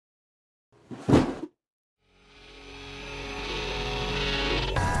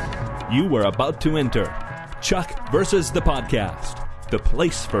You are about to enter Chuck versus the podcast, the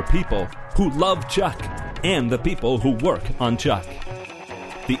place for people who love Chuck and the people who work on Chuck.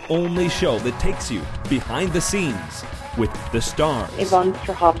 The only show that takes you behind the scenes with the stars. Yvonne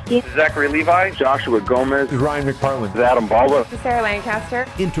Strahovski. Zachary Levi. Joshua Gomez. Ryan McParland. Adam Balba. Sarah Lancaster.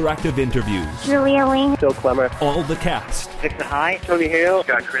 Interactive interviews. Julia Wing. Phil Clemmer. All the cast. Dixon High. Tony Hale.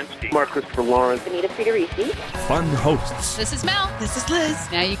 Scott Krinsky. Mark Christopher Lawrence. Anita Friederici. Fun hosts. This is Mel. This is Liz.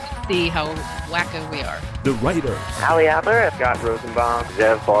 Now you can see how wacko we are. The writers. Ali Adler. Scott Rosenbaum.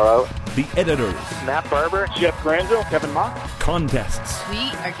 Zev Barrow. The editors. Matt Barber. Jeff Granville. Kevin Mock. Contests. We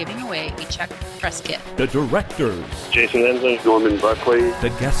are giving away a Chuck press kit. The directors. Jason Ensley. Norman Buckley.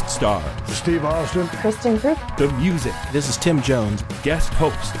 The guest stars. Steve Austin. Kristen Group. The music. This is Tim Jones. Guest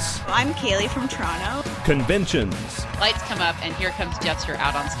hosts. I'm Kaylee from Toronto. Conventions. Lights come up, and here comes Jester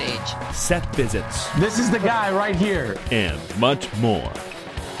out on stage. Set visits. This is the guy right here. And much more.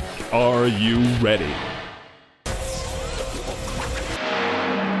 Are you ready?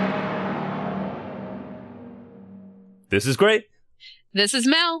 This is great. This is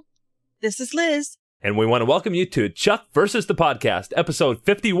Mel. This is Liz. And we want to welcome you to Chuck versus the Podcast, episode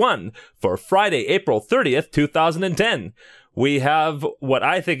 51 for Friday, April 30th, 2010. We have what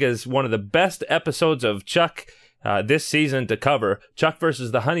I think is one of the best episodes of Chuck this season to cover, Chuck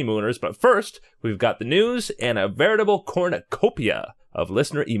versus the Honeymooners. But first, we've got the news and a veritable cornucopia of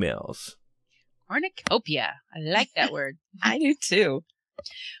listener emails. Cornucopia. I like that word. I do too.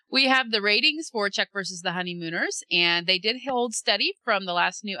 We have the ratings for Chuck versus the Honeymooners, and they did hold steady from the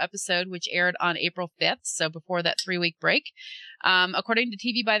last new episode, which aired on April 5th, so before that 3-week break. According to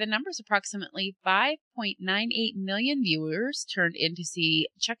TV by the Numbers, approximately 5.98 million viewers turned in to see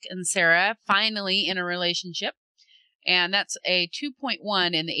Chuck and Sarah finally in a relationship. And that's a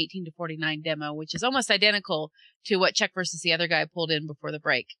 2.1 in the 18 to 49 demo, which is almost identical to what Chuck versus the other guy pulled in before the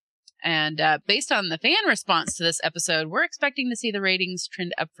break. And based on the fan response to this episode, we're expecting to see the ratings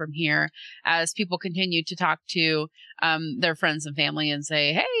trend up from here as people continue to talk to their friends and family and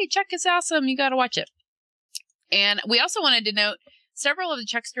say, hey, Chuck is awesome. You got to watch it. And we also wanted to note several of the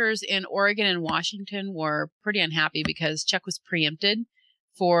Chucksters in Oregon and Washington were pretty unhappy because Chuck was preempted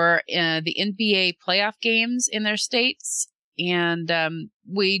for the NBA playoff games in their states. And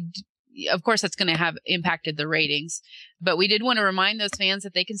of course, that's going to have impacted the ratings. But we did want to remind those fans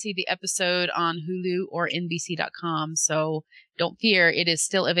that they can see the episode on Hulu or NBC.com. So don't fear, it is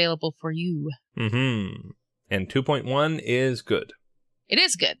still available for you. Mm-hmm. And 2.1 is good. It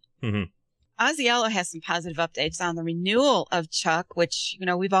is good. Mm-hmm. Ozziello has some positive updates on the renewal of Chuck, which,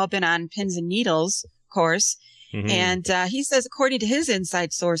 we've all been on pins and needles, of course. Mm-hmm. And he says, according to his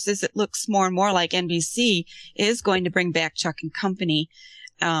inside sources, it looks more and more like NBC is going to bring back Chuck and Company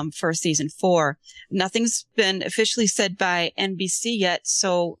for season 4. Nothing's been officially said by NBC yet.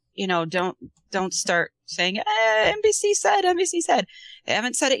 So, don't start saying, NBC said. They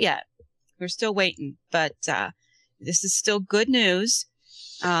haven't said it yet. We're still waiting, but, this is still good news.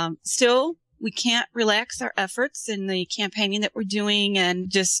 Still, we can't relax our efforts in the campaigning that we're doing and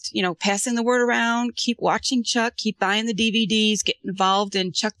just, passing the word around, keep watching Chuck, keep buying the DVDs, get involved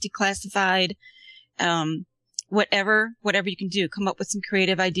in Chuck Declassified. Whatever you can do, come up with some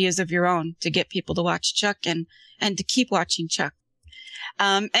creative ideas of your own to get people to watch Chuck and to keep watching Chuck.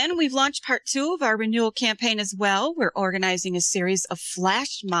 And we've launched part 2 of our renewal campaign as well. We're organizing a series of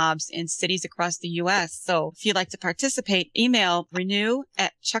flash mobs in cities across the U.S. So if you'd like to participate, email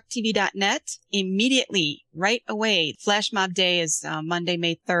renew@chucktv.net immediately, right away. Flash mob day is Monday,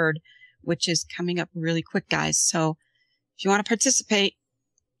 May 3rd, which is coming up really quick, guys. So if you want to participate,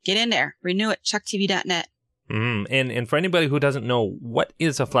 get in there. Renew@chucktv.net. And for anybody who doesn't know, what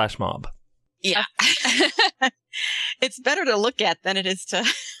is a flash mob? Yeah. It's better to look at than it is to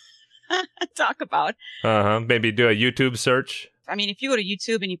talk about. Maybe do a YouTube search. I mean, if you go to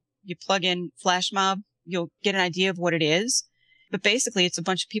YouTube and you plug in flash mob, you'll get an idea of what it is. But basically, it's a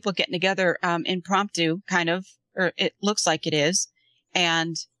bunch of people getting together impromptu, kind of, or it looks like it is.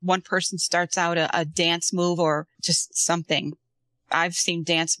 And one person starts out a dance move or just something. I've seen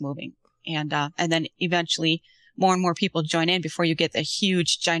dance moving. And then eventually more and more people join in before you get the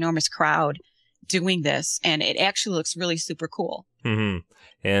huge, ginormous crowd doing this. And it actually looks really super cool. Mm-hmm.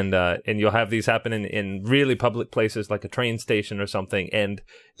 And you'll have these happen in really public places like a train station or something. And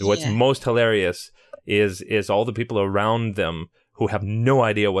what's most hilarious is all the people around them who have no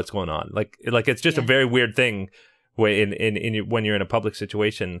idea what's going on. Like it's just a very weird thing when you're in a public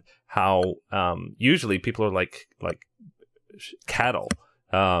situation, how usually people are like cattle.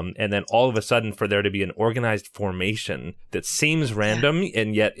 And then all of a sudden for there to be an organized formation that seems random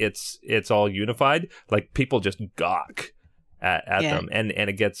and yet it's all unified, like people just gawk at them, and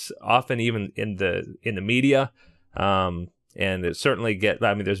it gets often even in the media, and it certainly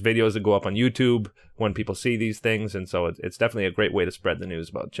there's videos that go up on YouTube when people see these things, and so it's definitely a great way to spread the news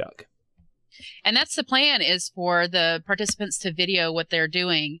about Chuck. And that's the plan, is for the participants to video what they're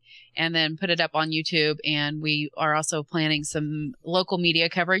doing and then put it up on YouTube. And we are also planning some local media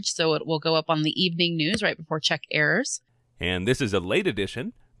coverage, so it will go up on the evening news right before Chuck airs. And this is a late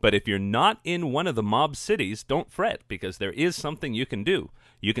edition, but if you're not in one of the mob cities, don't fret, because there is something you can do.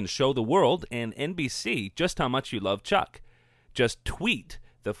 You can show the world and NBC just how much you love Chuck. Just tweet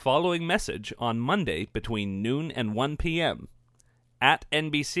the following message on Monday between noon and 1 p.m. At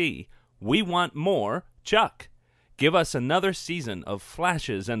NBC, we want more Chuck. Give us another season of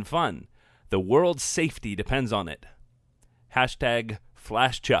flashes and fun. The world's safety depends on it. Hashtag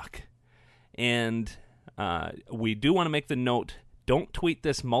FlashChuck. And we do want to make the note, don't tweet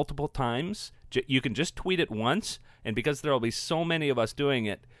this multiple times. You can just tweet it once, and because there will be so many of us doing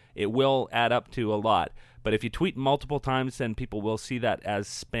it, it will add up to a lot. But if you tweet multiple times, then people will see that as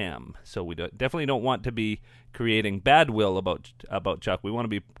spam. So we definitely don't want to be creating bad will about Chuck. We want to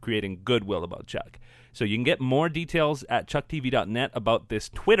be creating goodwill about Chuck. So you can get more details at chucktv.net about this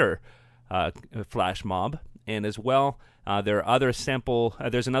Twitter flash mob, and as well, there's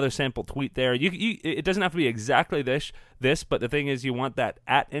another sample tweet there. It doesn't have to be exactly this, but the thing is, you want that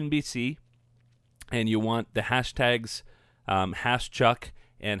at NBC, and you want the hashtags #Chuck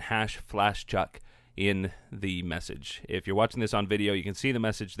and #FlashChuck in the message. If you're watching this on video, you can see the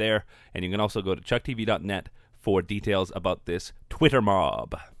message there, and you can also go to chucktv.net for details about this Twitter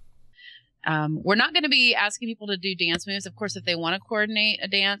mob. We're not going to be asking people to do dance moves. Of course, if they want to coordinate a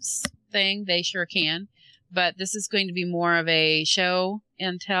dance thing, they sure can. But this is going to be more of a show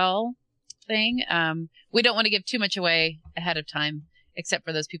and tell thing. We don't want to give too much away ahead of time, except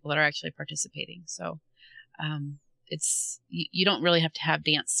for those people that are actually participating. So you don't really have to have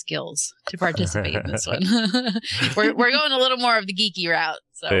dance skills to participate in this one. We're going a little more of the geeky route.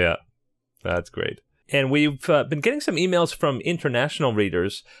 So yeah, that's great. And we've been getting some emails from international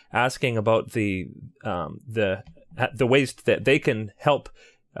readers asking about the ways that they can help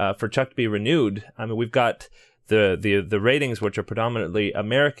for Chuck to be renewed. I mean, we've got the ratings, which are predominantly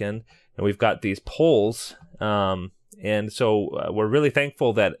American, and we've got these polls. And so we're really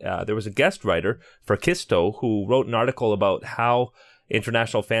thankful that there was a guest writer for Kisto who wrote an article about how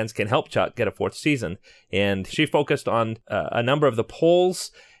international fans can help Chuck get a fourth season. And she focused on a number of the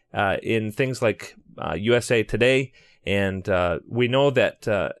polls in things like USA Today. And we know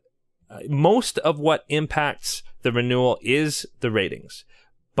that most of what impacts the renewal is the ratings.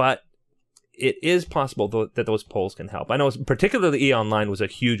 But it is possible that those polls can help. I know particularly E! Online was a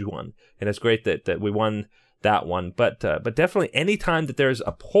huge one, and it's great that we won that one. But definitely any time that there's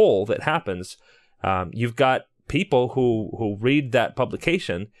a poll that happens, you've got people who read that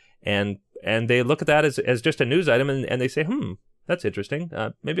publication and they look at that as just a news item and they say, that's interesting.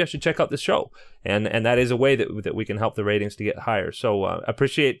 Maybe I should check out this show. And that is a way that we can help the ratings to get higher. So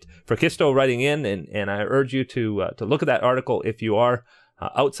appreciate for Kisto writing in, and I urge you to look at that article if you are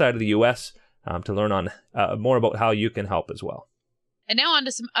outside of the U.S. To learn on more about how you can help as well. And now on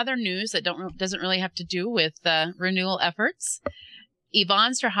to some other news that doesn't really have to do with renewal efforts.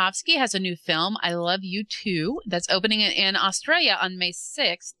 Yvonne Strahovski has a new film, I Love You Too, that's opening in Australia on May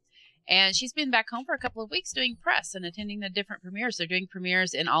 6th. And she's been back home for a couple of weeks doing press and attending the different premieres. They're doing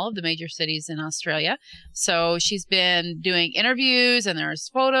premieres in all of the major cities in Australia. So she's been doing interviews, and there's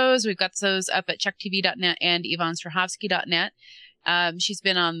photos. We've got those up at chucktv.net and yvonnestrahovski.net. She's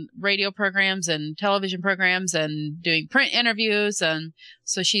been on radio programs and television programs and doing print interviews. And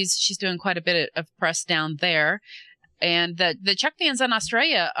so she's doing quite a bit of press down there. And the Chuck fans in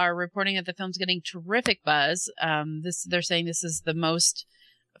Australia are reporting that the film's getting terrific buzz. They're saying this is the most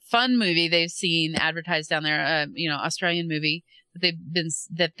fun movie they've seen advertised down there, Australian movie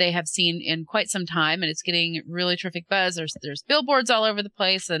that they have seen in quite some time, and it's getting really terrific buzz. There's billboards all over the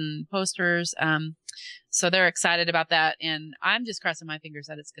place and posters. So they're excited about that, and I'm just crossing my fingers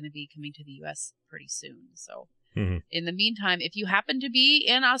that it's going to be coming to the U.S. pretty soon. So in the meantime, if you happen to be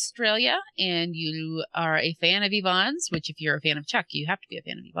in Australia and you are a fan of Yvonne's, which if you're a fan of Chuck, you have to be a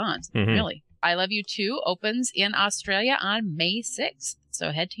fan of Yvonne's, really. I Love You Too opens in Australia on May 6th.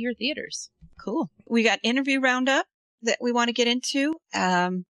 So head to your theaters. Cool. We got interview roundup that we want to get into.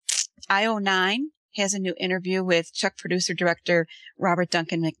 IO9 has a new interview with Chuck producer director Robert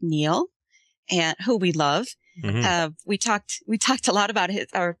Duncan McNeil, and who we love. We talked a lot about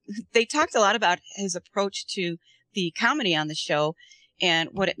they talked a lot about his approach to the comedy on the show and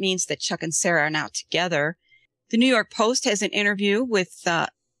what it means that Chuck and Sarah are now together. The New York Post has an interview with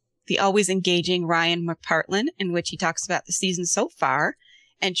the the always engaging Ryan McPartlin, in which he talks about the season so far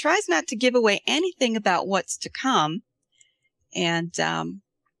and tries not to give away anything about what's to come. And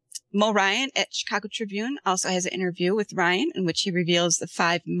Mo Ryan at Chicago Tribune also has an interview with Ryan in which he reveals the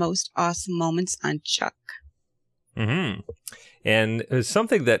 5 most awesome moments on Chuck. Mm-hmm. And it was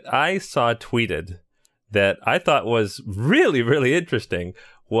something that I saw tweeted that I thought was really, really interesting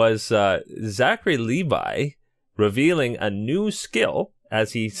was Zachary Levi revealing a new skill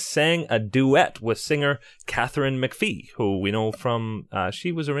as he sang a duet with singer Katharine McPhee, who we know from,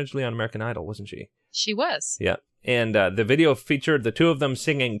 she was originally on American Idol, wasn't she? She was. Yeah. And the video featured the two of them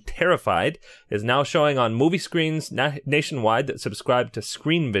singing Terrified is now showing on movie screens nationwide that subscribe to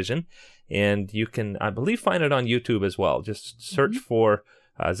Screen Vision. And you can, I believe, find it on YouTube as well. Just search for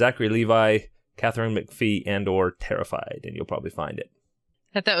Zachary Levi, Katharine McPhee, and or Terrified, and you'll probably find it.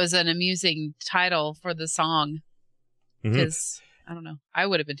 I thought that was an amusing title for the song. Because, I don't know, I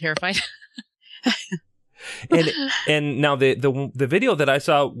would have been terrified. And now the video that I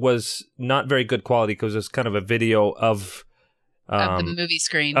saw was not very good quality because it was kind of a video of the movie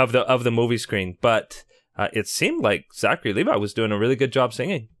screen. Of the movie screen. But it seemed like Zachary Levi was doing a really good job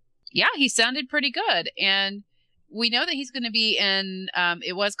singing. Yeah, he sounded pretty good. And we know that he's going to be in,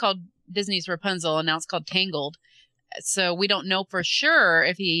 it was called Disney's Rapunzel, and now it's called Tangled. So we don't know for sure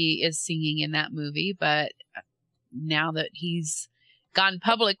if he is singing in that movie, but now that he's gone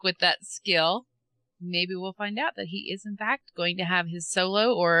public with that skill, maybe we'll find out that he is in fact going to have his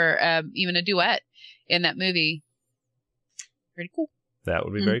solo or even a duet in that movie. Pretty cool. That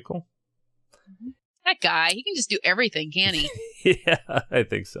would be very cool. That guy, he can just do everything, can't he? Yeah, I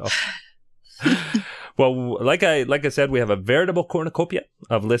think so. Well, like I said, we have a veritable cornucopia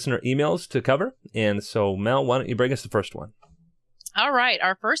of listener emails to cover. And so, Mel, why don't you bring us the first one? All right.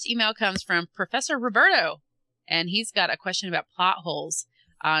 Our first email comes from Professor Roberto, and he's got a question about plot holes.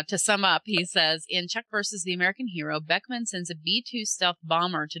 To sum up, he says, in Chuck versus the American Hero, Beckman sends a B-2 stealth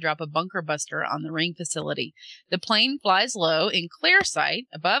bomber to drop a bunker buster on the Ring facility. The plane flies low in clear sight,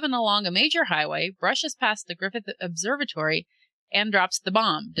 above and along a major highway, brushes past the Griffith Observatory, and drops the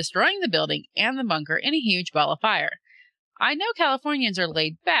bomb, destroying the building and the bunker in a huge ball of fire. I know Californians are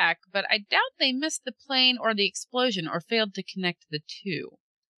laid back, but I doubt they missed the plane or the explosion or failed to connect the two.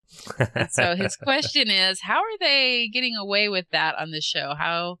 So his question is, how are they getting away with that on this show?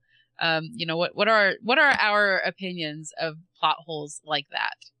 How, what are our opinions of plot holes like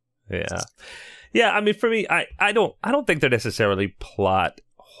that? Yeah. I mean, for me, I don't think they're necessarily plot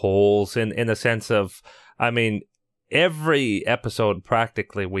holes in the sense of, I mean, every episode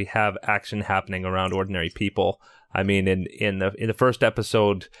practically we have action happening around ordinary people. I mean, in the first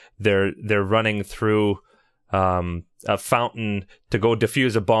episode, they're running through a fountain to go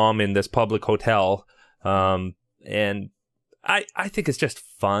defuse a bomb in this public hotel, and I think it's just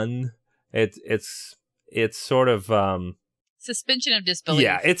fun. It's sort of suspension of disbelief.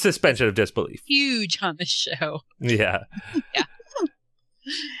 Yeah, it's suspension of disbelief. Huge on this show. Yeah. Yeah.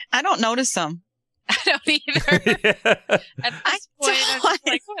 I don't notice them. I don't either. At this point, I'm just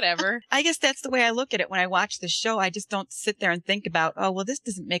like, whatever. I guess that's the way I look at it when I watch the show. I just don't sit there and think about, oh, well, this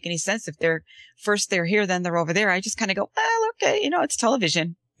doesn't make any sense. If they're here, then they're over there. I just kind of go, well, okay, it's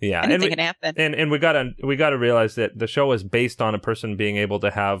television. Yeah, anything can happen. And we gotta realize that the show is based on a person being able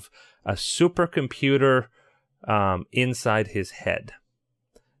to have a supercomputer inside his head.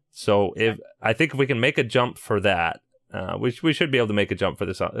 So I think if we can make a jump for that. We should be able to make a jump for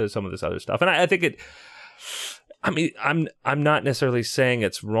this some of this other stuff, and I think it. I mean, I'm not necessarily saying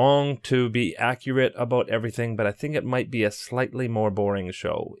it's wrong to be accurate about everything, but I think it might be a slightly more boring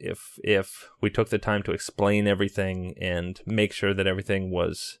show if we took the time to explain everything and make sure that everything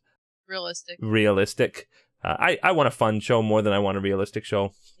was realistic. I want a fun show more than I want a realistic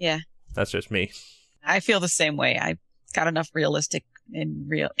show. Yeah, that's just me. I feel the same way. I got enough realistic in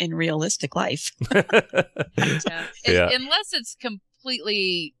realistic life. Yeah. Unless it's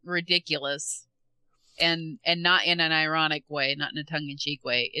completely ridiculous and not in an ironic way, not in a tongue-in-cheek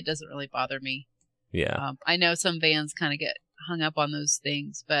way, it doesn't really bother me. Yeah. I know some fans kind of get hung up on those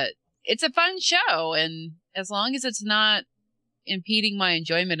things, but it's a fun show, and as long as it's not impeding my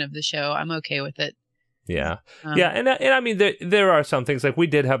enjoyment of the show, I'm okay with it. Yeah. And I mean, there are some things, like we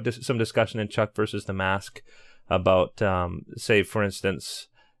did have some discussion in Chuck versus the Mask about, say, for instance,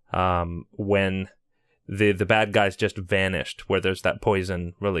 when the bad guys just vanished, where there's that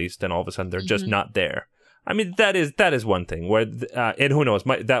poison released, and all of a sudden they're just not there. I mean, that is one thing where, and who knows,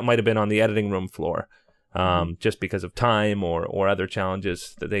 that might have been on the editing room floor, just because of time or other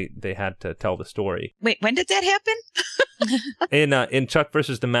challenges that they had to tell the story. Wait, when did that happen? In Chuck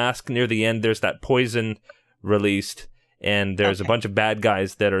versus the Mask, near the end, there's that poison released, and there's a bunch of bad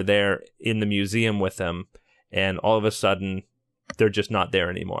guys that are there in the museum with them, and all of a sudden they're just not there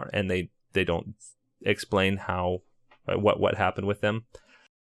anymore, and they don't explain what happened with them.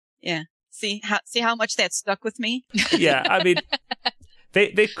 Yeah. See how much that stuck with me? Yeah, I mean,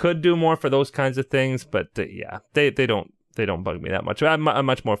 they could do more for those kinds of things, but they don't bug me that much. I'm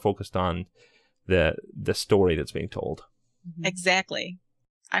much more focused on the story that's being told. Exactly.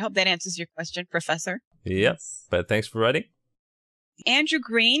 I hope that answers your question, Professor. Yep. But thanks for writing. Andrew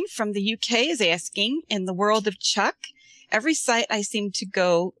Green from the UK is asking, in the world of Chuck, every site I seem to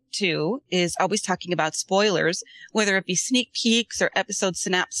go to is always talking about spoilers, whether it be sneak peeks or episode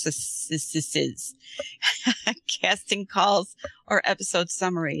synopsises, casting calls, or episode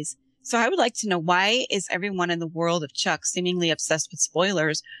summaries. So I would like to know, why is everyone in the world of Chuck seemingly obsessed with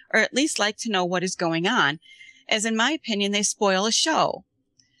spoilers, or at least like to know what is going on? As in my opinion, they spoil a show.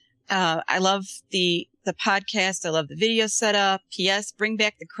 I love the podcast. I love the video setup. P.S. Bring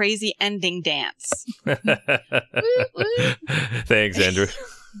back the crazy ending dance. Thanks, Andrew.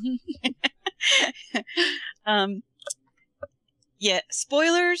 Yeah,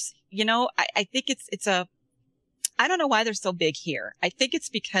 spoilers, I think it's I don't know why they're so big here. I think it's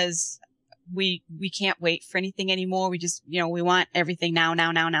because we can't wait for anything anymore. We just, we want everything now.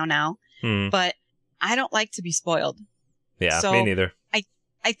 But I don't like to be spoiled. Yeah, so me neither.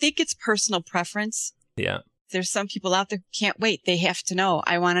 I think it's personal preference. Yeah. There's some people out there who can't wait. They have to know.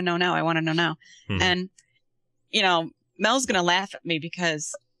 I want to know now. I want to know now. And, Mel's going to laugh at me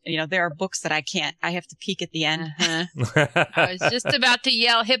because, there are books that I can't. I have to peek at the end. I was just about to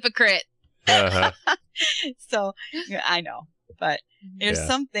yell hypocrite. So, I know. But there's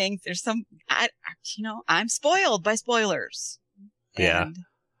some things, I'm spoiled by spoilers. Yeah.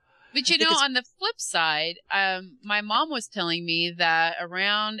 But on the flip side, my mom was telling me that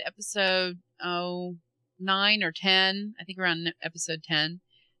around episode 9 or 10, I think around episode 10,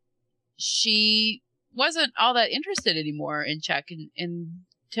 she wasn't all that interested anymore in Chuck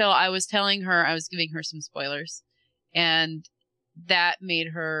until I was telling her, I was giving her some spoilers. And that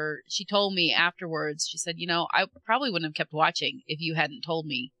made her, she told me afterwards, she said, I probably wouldn't have kept watching if you hadn't told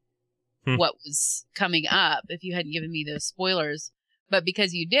me what was coming up, if you hadn't given me those spoilers. But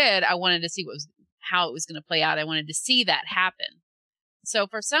because you did, I wanted to see how it was going to play out. I wanted to see that happen. So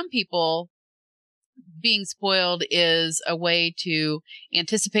for some people, being spoiled is a way to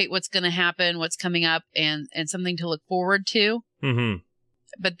anticipate what's going to happen, what's coming up, and something to look forward to. Mm-hmm.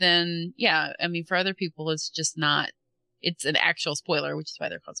 But then, for other people, it's just not. It's an actual spoiler, which is why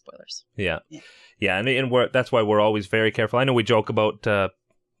they're called spoilers. Yeah. And that's why we're always very careful. I know we joke about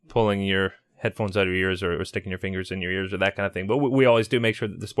pulling your headphones out of your ears or sticking your fingers in your ears or that kind of thing. But we always do make sure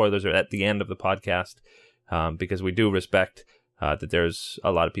that the spoilers are at the end of the podcast because we do respect that there's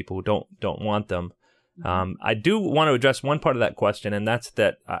a lot of people who don't want them. I do want to address one part of that question, and that's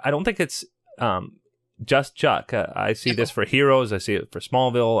that I don't think it's just Chuck. I see this for Heroes. I see it for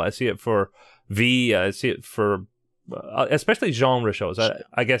Smallville. I see it for V. I see it for especially genre shows.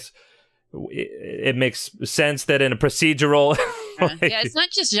 I guess it makes sense that in a procedural... it's not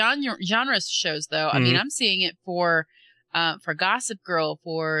just genre shows, though. I mean, I'm seeing it for Gossip Girl,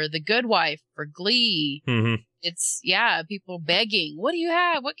 for The Good Wife, for Glee. It's, people begging, what do you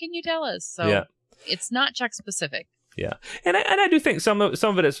have? What can you tell us? So it's not Chuck specific. Yeah. And I do think some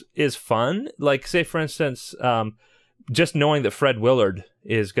of it is fun. Like, say, for instance, just knowing that Fred Willard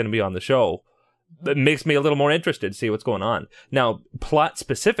is going to be on the show, it makes me a little more interested to see what's going on. Now,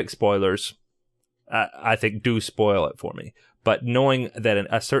 plot-specific spoilers, I think, do spoil it for me. But knowing that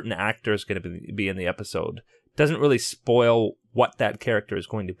a certain actor is going to be in the episode doesn't really spoil what that character is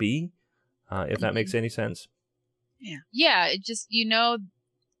going to be, if that makes any sense. Yeah, it just,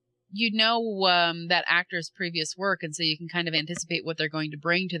 that actor's previous work, and so you can kind of anticipate what they're going to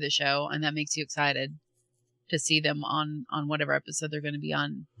bring to the show, and that makes you excited to see them on whatever episode they're going to be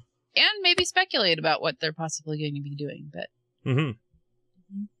on. And maybe speculate about what they're possibly going to be doing. But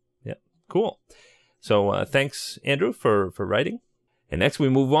yeah, cool. So thanks, Andrew, for writing. And next we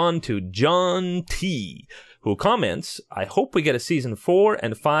move on to John T., who comments, I hope we get a season 4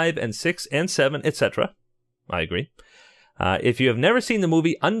 and 5 and 6 and 7, etc. I agree. If you have never seen the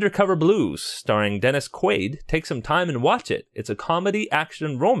movie Undercover Blues, starring Dennis Quaid, take some time and watch it. It's a comedy,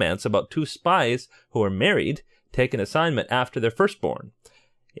 action, romance about two spies who are married, take an assignment after their firstborn.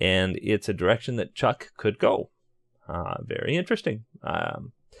 And it's a direction that Chuck could go. Very interesting.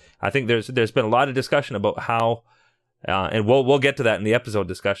 I think there's been a lot of discussion about how, and we'll get to that in the episode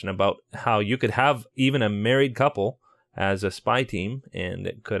discussion about how you could have even a married couple as a spy team, and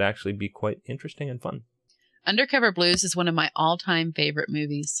it could actually be quite interesting and fun. Undercover Blues is one of my all-time favorite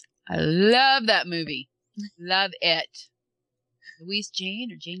movies. I love that movie. Love it. Louise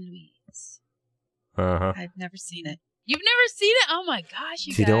Jane or Jane Louise? Uh-huh. I've never seen it. You've never seen it? Oh my gosh,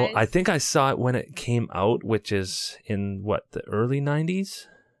 you You guys. know, I think I saw it when it came out, which is in, the early 90s?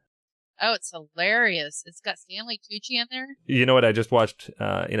 Oh, it's hilarious. It's got Stanley Tucci in there. You know what I just watched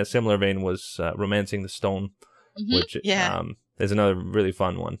in a similar vein was Romancing the Stone, which is another really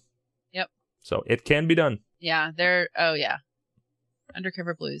fun one. Yep. So it can be done. Yeah,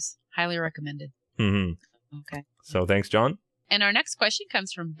 Undercover Blues. Highly recommended. Mm-hmm. Okay. So thanks, John. And our next question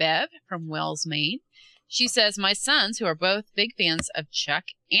comes from Bev from Wells, Maine. She says, my sons, who are both big fans of Chuck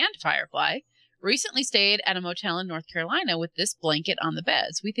and Firefly, recently stayed at a motel in North Carolina with this blanket on the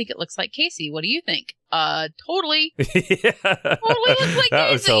beds. We think it looks like Casey. What do you think? Totally. Yeah. Totally looks like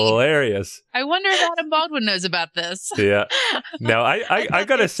That was Casey. hilarious. I wonder if Adam Baldwin knows about this. Yeah. Now, I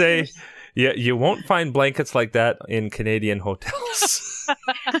got to say, yeah, you won't find blankets like that in Canadian hotels.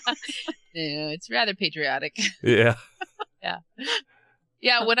 Yeah, it's rather patriotic. Yeah.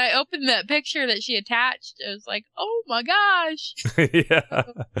 Yeah, when I opened that picture that she attached, it was like, oh my gosh. Yeah.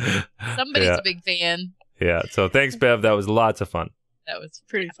 Somebody's Yeah. a big fan. Yeah. So thanks, Bev. That was lots of fun. That was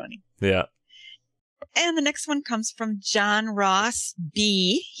pretty funny. Yeah. And the next one comes from John Ross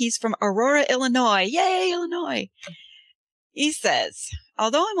B. He's from Aurora, Illinois. Yay, Illinois. He says,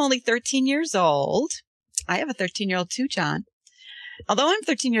 although I'm only 13 years old, I have a 13-year-old too, John. Although I'm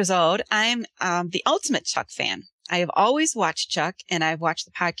 13 years old, I'm the ultimate Chuck fan. I have always watched Chuck, and I've watched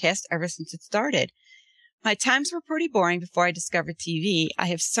the podcast ever since it started. My times were pretty boring before I discovered TV. I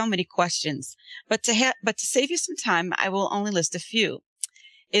have so many questions, but to save you some time, I will only list a few.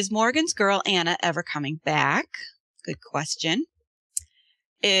 Is Morgan's girl Anna ever coming back? Good question.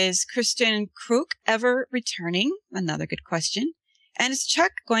 Is Kristen Kruk ever returning? Another good question. And is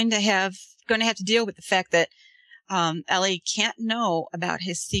Chuck going to have to deal with the fact that Ellie can't know about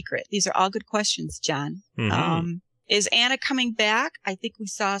his secret? These are all good questions, John. Mm-hmm. Is Anna coming back? I think we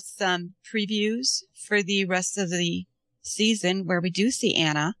saw some previews for the rest of the season where we do see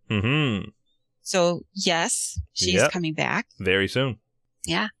Anna. Mm-hmm. So yes, she's coming back. Very soon.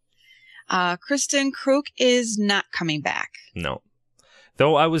 Yeah. Kristen Kruk is not coming back. No.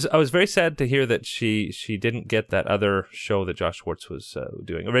 Though I was very sad to hear that she didn't get that other show that Josh Schwartz was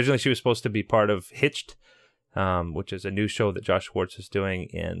doing. Originally, she was supposed to be part of Hitched, which is a new show that Josh Schwartz is doing,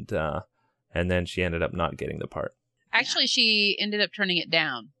 and then she ended up not getting the part. Actually, she ended up turning it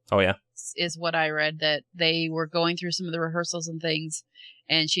down. Oh, yeah? Is what I read, that they were going through some of the rehearsals and things,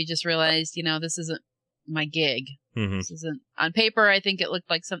 and she just realized, this isn't my gig. Mm-hmm. This isn't, on paper, I think it looked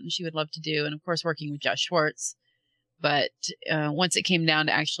like something she would love to do, and of course working with Josh Schwartz. But once it came down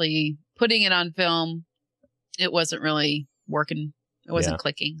to actually putting it on film, it wasn't really working. It wasn't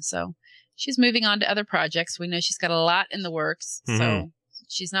clicking. So she's moving on to other projects. We know she's got a lot in the works, so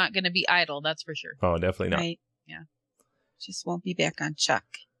she's not going to be idle, that's for sure. Oh, definitely not. Right. Yeah. Just won't be back on Chuck.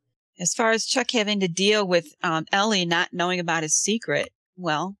 As far as Chuck having to deal with Ellie not knowing about his secret,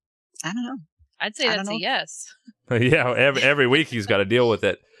 well, I don't know. I'd say that's a yes. Yeah, every week he's got to deal with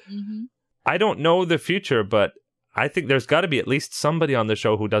it. Mm-hmm. I don't know the future, but I think there's got to be at least somebody on the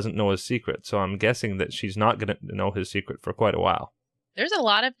show who doesn't know his secret. So I'm guessing that she's not going to know his secret for quite a while. There's a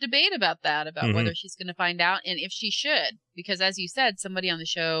lot of debate about that, about whether she's going to find out and if she should. Because as you said, somebody on the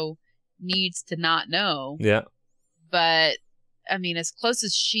show needs to not know. Yeah. But, I mean, as close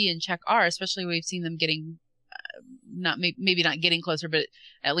as she and Chuck are, especially we've seen them getting, maybe not getting closer, but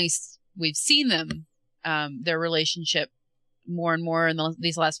at least we've seen them, their relationship more and more in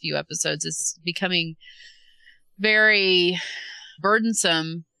these last few episodes is becoming very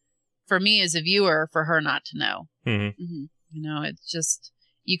burdensome for me as a viewer for her not to know. Mm-hmm. Mm-hmm. It's just,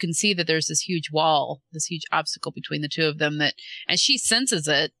 you can see that there's this huge wall, this huge obstacle between the two of them and she senses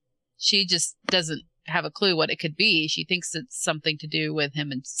it. She just doesn't have a clue what it could be. She thinks it's something to do with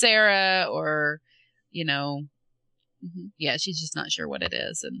him and Sarah or, yeah, she's just not sure what it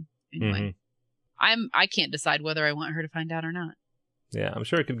is. And anyway, I can't decide whether I want her to find out or not. Yeah, I'm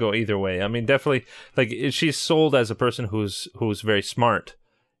sure it could go either way. I mean, definitely, like, she's sold as a person who's very smart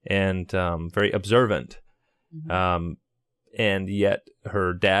and very observant. Mm-hmm. And yet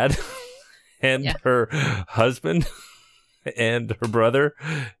her dad and her husband and her brother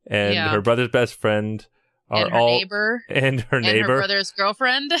and her brother's best friend are and her all neighbor and her and her brother's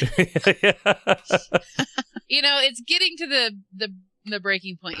girlfriend. It's getting to the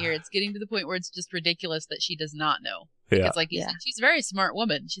breaking point here. It's getting to the point where it's just ridiculous that she does not know. Because like you said, she's a very smart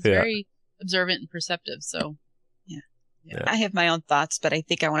woman. She's very observant and perceptive. So yeah. I have my own thoughts, but I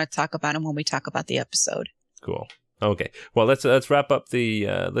think I want to talk about them when we talk about the episode. Cool. Okay. Well, let's wrap up the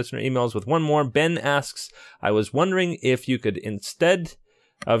listener emails with one more. Ben asks, I was wondering if you could instead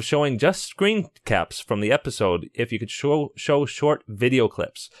of showing just screen caps from the episode if you could show short video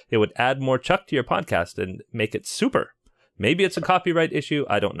clips. It would add more Chuck to your podcast and make it super. Maybe it's a copyright issue.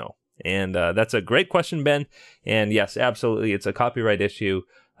 I don't know. And that's a great question, Ben. And yes, absolutely, it's a copyright issue.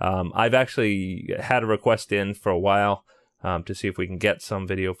 I've actually had a request in for a while to see if we can get some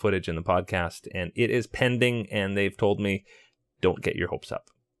video footage in the podcast, and it is pending, and they've told me, don't get your hopes up.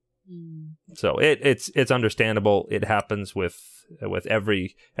 So it's understandable. It happens with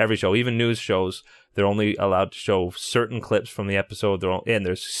every show, even news shows. They're only allowed to show certain clips from the episode. And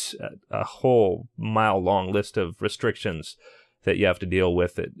there's a whole mile-long list of restrictions that you have to deal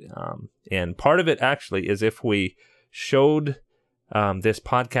with it. And part of it actually is if we showed this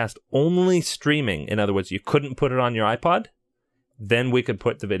podcast only streaming, in other words, you couldn't put it on your iPod, then we could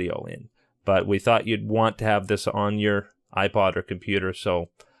put the video in. But we thought you'd want to have this on your iPod or computer, so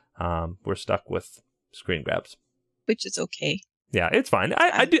we're stuck with screen grabs. Which is okay. Yeah, it's fine.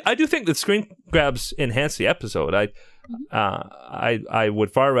 I do think that screen grabs enhance the episode. I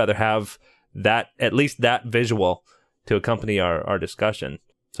would far rather have that, at least that visual, to accompany our discussion.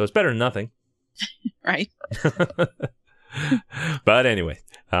 So it's better than nothing. Right. But anyway,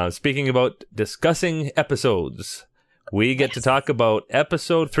 speaking about discussing episodes, we get to talk about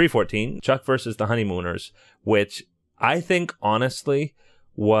episode 314, Chuck versus the Honeymooners, which I think honestly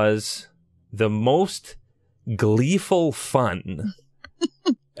was the most gleeful fun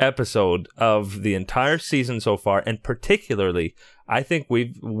episode of the entire season so far, and particularly I think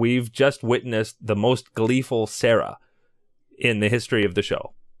we've just witnessed the most gleeful Sarah in the history of the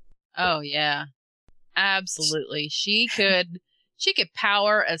show. Oh yeah, absolutely. She could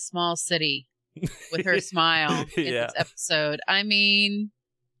power a small city with her smile in this episode. I mean,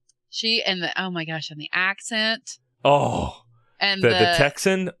 she and the oh my gosh, and the accent. Oh, and the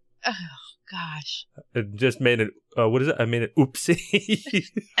Texan. Oh gosh, it just made it. What is it? I made it oopsie.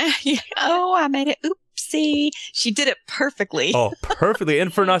 Oh, I made it oopsie. She did it perfectly. Oh, perfectly.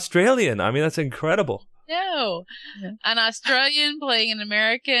 And for an Australian, I mean, that's incredible. No, an Australian playing an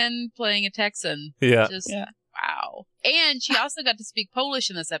American playing a Texan. Yeah. Wow. And she also got to speak Polish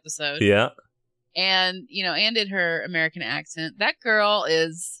in this episode. Yeah. And, and did her American accent. That girl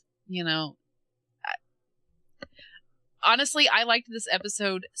is, honestly, I liked this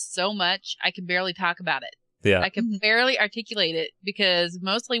episode so much, I can barely talk about it. Yeah. I can barely articulate it because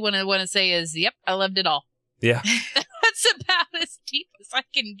mostly what I want to say is, yep, I loved it all. Yeah. That's about as deep as I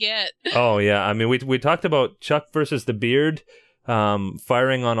can get. Oh, yeah. I mean, we talked about Chuck versus the Beard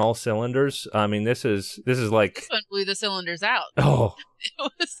firing on all cylinders. I mean, this is like... This one blew the cylinders out. Oh.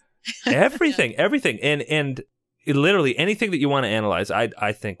 It was... everything. And literally anything that you want to analyze,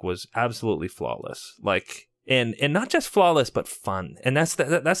 I think was absolutely flawless. Like... And not just flawless, but fun. And that's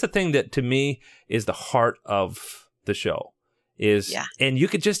the thing that to me is the heart of the show. And you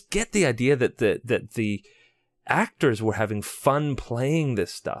could just get the idea that the actors were having fun playing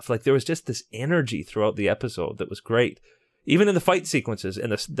this stuff. Like there was just this energy throughout the episode that was great. Even in the fight sequences,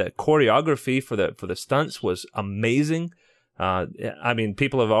 and the choreography for the stunts was amazing. I mean,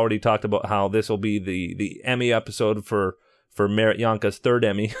 people have already talked about how this will be the Emmy episode for Merritt Yanka's third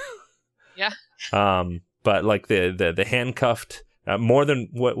Emmy. Yeah. But like the handcuffed, more than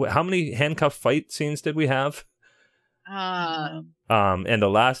how many handcuff fight scenes did we have? And the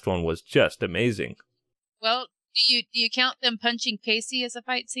last one was just amazing. Well, do you count them punching Casey as a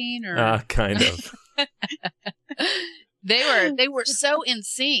fight scene, or kind of? They were so in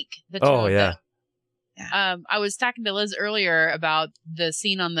sync. The two of them. Yeah. I was talking to Liz earlier about the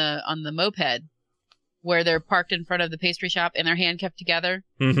scene on the moped where they're parked in front of the pastry shop and they're handcuffed together.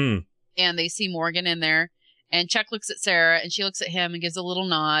 Mm-hmm. And they see Morgan in there, and Chuck looks at Sarah, and she looks at him and gives a little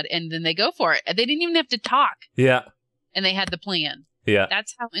nod, and then they go for it. And they didn't even have to talk. Yeah. And they had the plan. Yeah.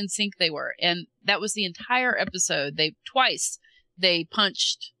 That's how in sync they were. And that was the entire episode. Twice they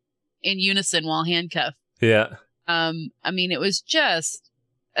punched in unison while handcuffed. Yeah. I mean, it was just,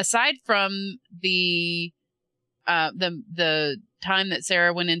 aside from the time that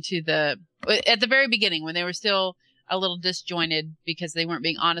Sarah went into at the very beginning when they were still a little disjointed because they weren't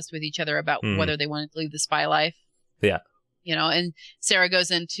being honest with each other about whether they wanted to leave the spy life. Yeah. And Sarah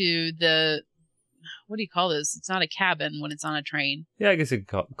goes into what do you call this? It's not a cabin when it's on a train. Yeah, I guess you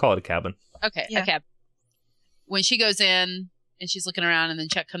could call it a cabin. Okay, yeah. A cabin. When she goes in and she's looking around, and then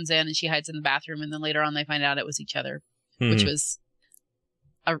Chuck comes in and she hides in the bathroom, and then later on they find out it was each other, which was,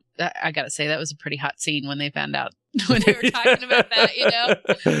 I gotta say, that was a pretty hot scene when they found out, when they were talking about that,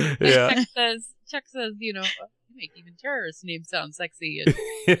 Yeah. Chuck says, you make even terrorist names sound sexy. And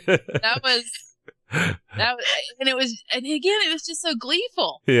that was, and again, it was just so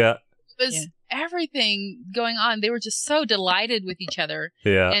gleeful. Yeah. was everything going on. They were just so delighted with each other.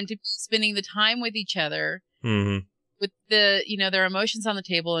 Yeah. And to be spending the time with each other Mm-hmm. with the, their emotions on the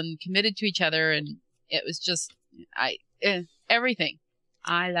table and committed to each other. And it was just, everything.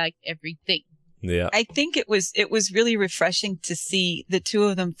 I liked everything. Yeah. I think it was really refreshing to see the two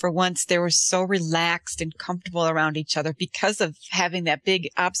of them for once. They were so relaxed and comfortable around each other because of having that big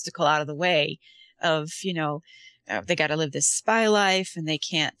obstacle out of the way of, they got to live this spy life and they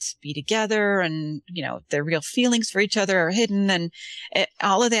can't be together and, their real feelings for each other are hidden and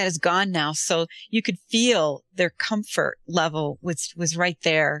all of that is gone now. So you could feel their comfort level was right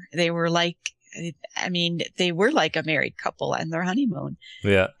there. They were like a married couple on their honeymoon.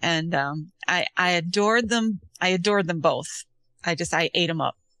 Yeah. And, I adored them. I adored them both. I ate them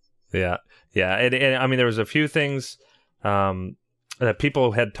up. Yeah. Yeah. And I mean, there was a few things, that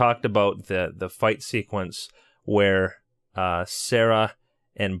people had talked about the fight sequence where, Sarah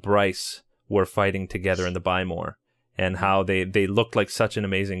and Bryce were fighting together in the Buy More and how they looked like such an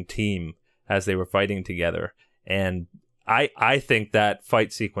amazing team as they were fighting together. And I think that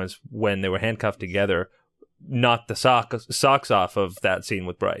fight sequence when they were handcuffed together knocked the socks off of that scene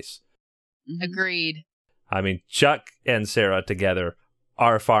with Bryce. Agreed. I mean, Chuck and Sarah together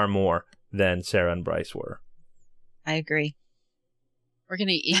are far more than Sarah and Bryce were. I agree. We're going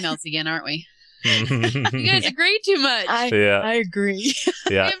to get emails again, aren't we? You guys agree too much. I agree.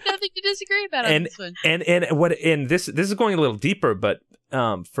 Yeah. We have nothing to disagree about on this one. And this is going a little deeper, but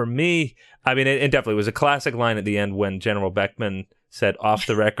for me, I mean, it definitely was a classic line at the end when General Beckman said, "Off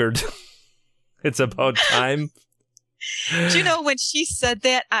the record, it's about time." Do you know when she said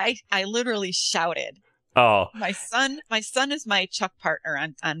that, I literally shouted. Oh, my son is my Chuck partner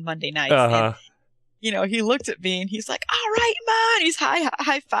on Monday nights. Uh-huh. And, he looked at me and he's like, "All right, man." He's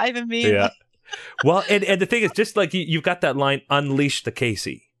high-fiving me. Yeah. Well, and the thing is, just like you've got that line, "Unleash the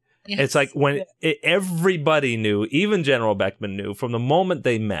Casey." Yes. It's like when everybody knew, even General Beckman knew from the moment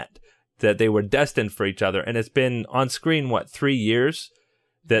they met that they were destined for each other. And it's been on screen, 3 years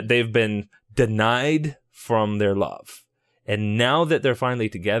that they've been denied from their love. And now that they're finally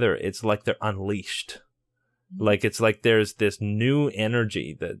together, it's like they're unleashed. Like it's like there's this new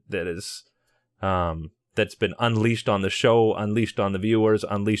energy that is, that's been unleashed on the show, unleashed on the viewers,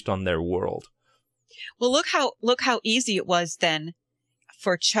 unleashed on their world. Well, look how easy it was then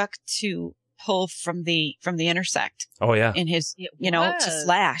for Chuck to pull from the intersect. Oh yeah. In his, to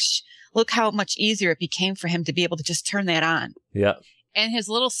slash. Look how much easier it became for him to be able to just turn that on. Yeah. And his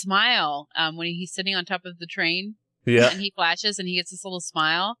little smile, when he's sitting on top of the train. Yeah. And he flashes and he gets this little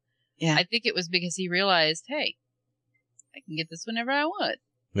smile. Yeah. I think it was because he realized, hey, I can get this whenever I want.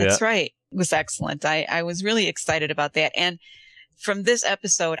 That's right. It was excellent. I was really excited about that. And from this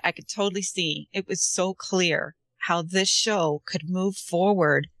episode, I could totally see it was so clear how this show could move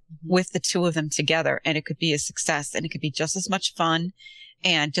forward with the two of them together, and it could be a success, and it could be just as much fun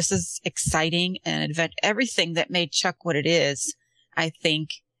and just as exciting and event, everything that made Chuck what it is. I think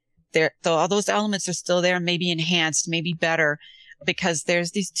though all those elements are still there, maybe enhanced, maybe better, because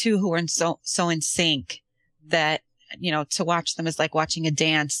there's these two who are so in sync that, to watch them is like watching a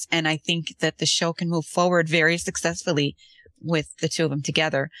dance. And I think that the show can move forward very successfully with the two of them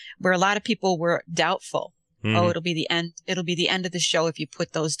together, where a lot of people were doubtful. Mm-hmm. Oh, it'll be the end. It'll be the end of the show if you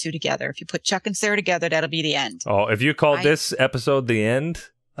put those two together. If you put Chuck and Sarah together, that'll be the end. Oh, if you called this episode the end,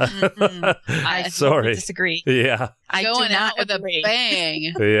 I sorry, disagree. Yeah, Going out with a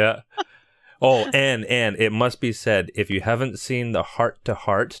bang. Yeah. Oh, and it must be said, if you haven't seen the Heart to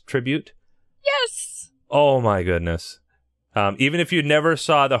Heart tribute, yes. Oh my goodness. Even if you never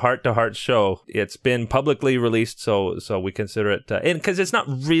saw the Heart to Heart show, it's been publicly released, so we consider it, and because it's not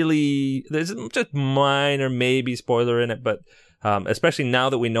really, there's just minor maybe spoiler in it, but especially now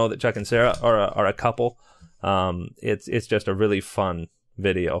that we know that Chuck and Sarah are a couple, it's just a really fun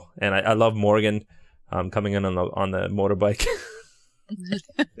video, and I love Morgan coming in on the motorbike.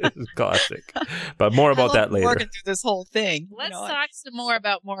 It's classic, but more about that later. Morgan through this whole thing. Let's talk some more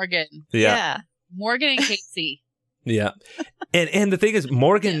about Morgan. Yeah. Morgan and Casey. Yeah. And the thing is,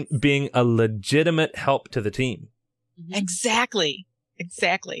 Morgan being a legitimate help to the team. Exactly.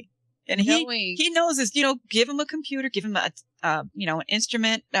 And he knows this, give him a computer, give him a, an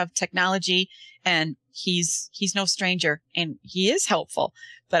instrument of technology, and he's no stranger, and he is helpful,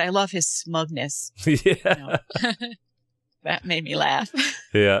 but I love his smugness. Yeah. That made me laugh.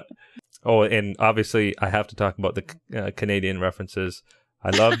 Yeah. Oh, and obviously I have to talk about the Canadian references. I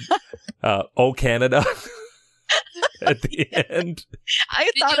love, Oh Canada. At the end, I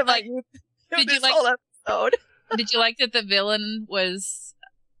thought about you. Did you like whole episode? Did you like that the villain was,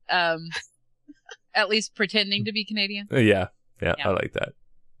 at least pretending to be Canadian? Yeah, I like that.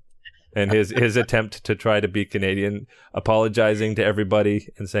 And his attempt to try to be Canadian, apologizing to everybody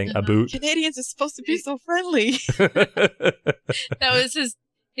and saying "a boot." Canadians are supposed to be so friendly. That was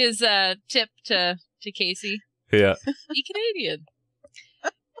his tip to Casey. Yeah. Be Canadian.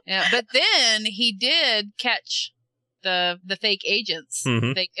 Yeah, but then he did catch the fake agents,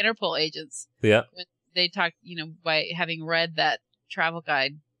 fake Interpol agents. Yeah. When they talked, by having read that travel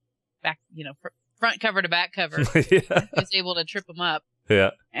guide back, front cover to back cover, Yeah. he was able to trip them up.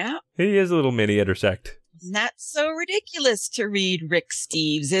 Yeah. Yeah. He is a little mini intersect. Not so ridiculous to read Rick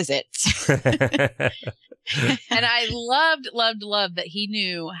Steves, is it? And I loved that he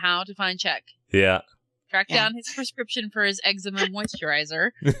knew how to find Chuck. Yeah. Track down his prescription for his eczema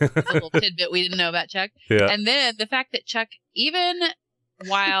moisturizer. A little tidbit we didn't know about Chuck. Yeah. And then the fact that Chuck, even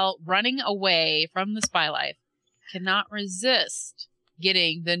while running away from the spy life, cannot resist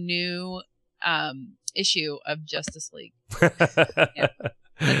getting the new issue of Justice League. Yeah.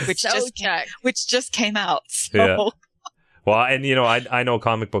 Which Chuck. Which just came out. So. Yeah. Well, and I know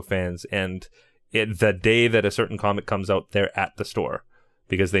comic book fans, and the day that a certain comic comes out, they're at the store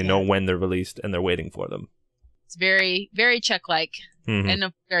because they know when they're released and they're waiting for them. It's very, very Chuck-like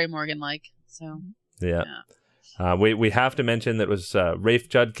and very Morgan-like. So yeah. We have to mention that it was Rafe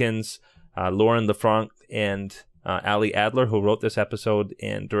Judkins, Lauren LaFranc, and Ali Adler who wrote this episode,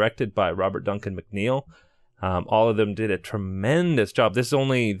 and directed by Robert Duncan McNeil. All of them did a tremendous job. This is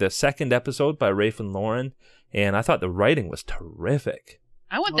only the second episode by Rafe and Lauren, and I thought the writing was terrific.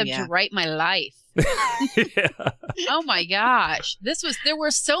 I want them to write my life. Yeah. Oh my gosh. There were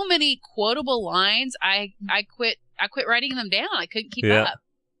so many quotable lines. I quit writing them down. I couldn't keep up.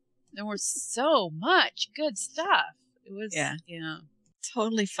 There was so much good stuff. It was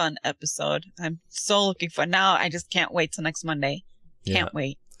totally fun episode. I'm so looking for now. I just can't wait till next Monday. Can't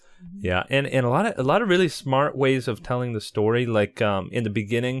wait. Yeah, and a lot of really smart ways of telling the story, like in the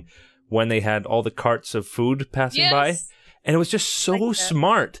beginning when they had all the carts of food passing by, and it was just so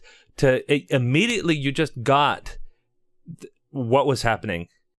smart to immediately you just got what was happening.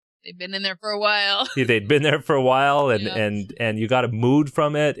 They've been in there for a while. They'd been there for a while, and you got a mood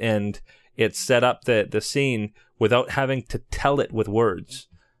from it, and it set up the scene without having to tell it with words.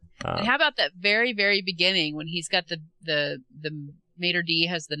 And how about that very, very beginning when he's got the Mater D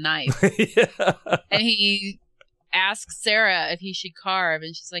has the knife, and he asks Sarah if he should carve,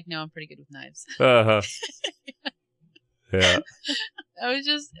 and she's like, "No, I'm pretty good with knives." Yeah. I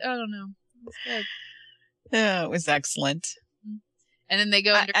don't know. It was good. Yeah, it was excellent. And then they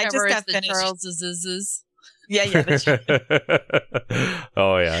go undercover as the Charleses. Yeah.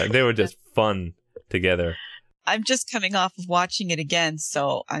 Oh yeah, they were just fun together. I'm just coming off of watching it again,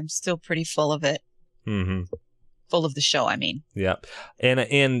 so I'm still pretty full of it. Mm-hmm. Full of the show, I mean. Yeah.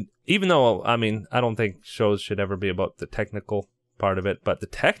 And even though, I don't think shows should ever be about the technical part of it, but the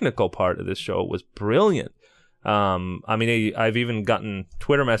technical part of this show was brilliant. I've even gotten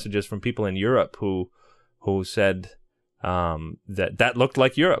Twitter messages from people in Europe who said that looked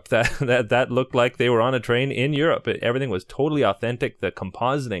like Europe. That looked like they were on a train in Europe. Everything was totally authentic. The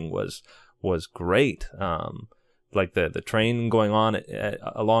compositing was great. Like the train going on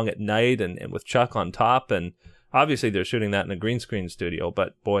along at night and with Chuck on top, and obviously they're shooting that in a green screen studio,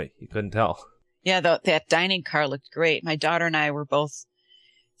 but boy, you couldn't tell. Yeah, that dining car looked great. My daughter and I were both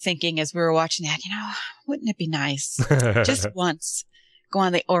thinking as we were watching that, wouldn't it be nice just once go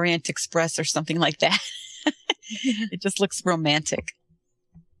on the Orient Express or something like that? It just looks romantic.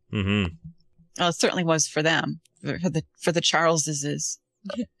 Mm-hmm. Well, it certainly was for them, for the Charleses.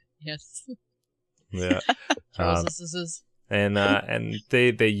 Yes. Yeah. Charleses. And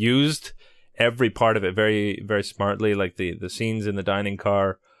they used every part of it very, very smartly, like the scenes in the dining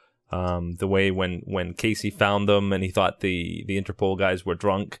car, the way when Casey found them and he thought the Interpol guys were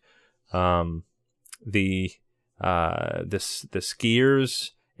drunk, the skiers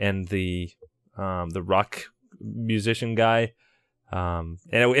and the rock musician guy, and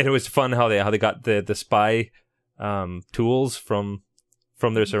it was fun how they got the spy tools from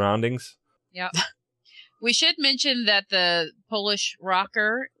their surroundings. Yeah. We should mention that the Polish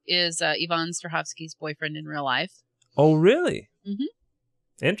rocker is Ivan Strahovski's boyfriend in real life. Oh, really?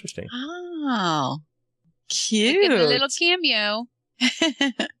 Mm-hmm. Interesting. Oh, cute. A little cameo.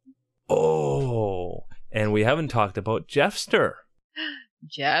 Oh, and we haven't talked about Jeffster.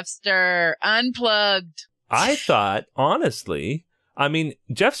 Jeffster, unplugged. I thought, honestly,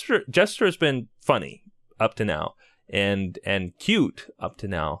 Jeffster has been funny up to now and cute up to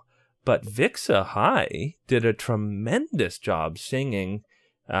now. But Vixa High did a tremendous job singing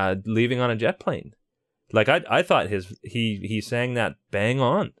Leaving on a Jet Plane. Like, I thought he sang that bang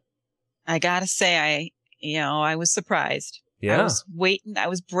on. I gotta say, I was surprised. Yeah. I was waiting. I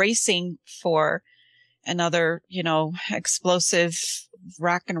was bracing for another, explosive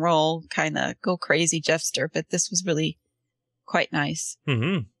rock and roll kind of go crazy Jeffster, but this was really quite nice.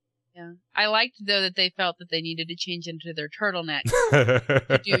 Mm-hmm. Yeah. I liked, though, that they felt that they needed to change into their turtleneck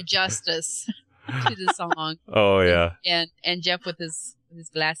to do justice to the song. Oh, yeah. And Jeff with his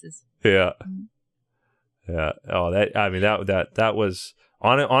glasses. Yeah. Yeah. Oh, that was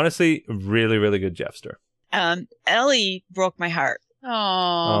honestly really, really good Jeffster. Ellie broke my heart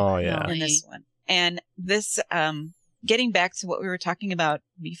Oh, yeah. in this one. And this, getting back to what we were talking about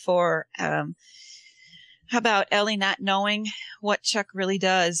before, about Ellie not knowing what Chuck really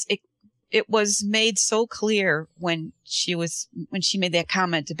does. It was made so clear when she made that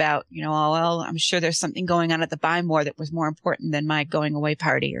comment about, oh, well, I'm sure there's something going on at the Buy More that was more important than my going away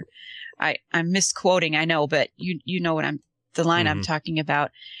party. Or I'm misquoting, I know, but you know what the line I'm talking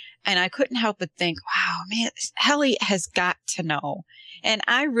about. And I couldn't help but think, wow, man, Ellie has got to know. And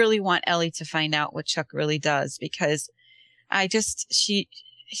I really want Ellie to find out what Chuck really does, because I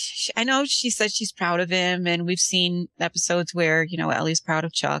know she says she's proud of him, and we've seen episodes where, Ellie's proud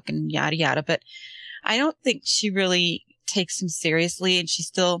of Chuck and yada, yada, but I don't think she really takes him seriously, and she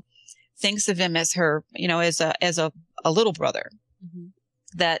still thinks of him as her, as a little brother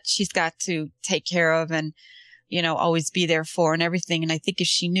that she's got to take care of and, always be there for and everything. And I think if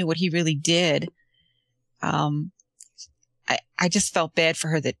she knew what he really did, I just felt bad for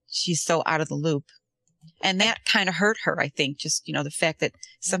her that she's so out of the loop. And that kind of hurt her, I think, just, the fact that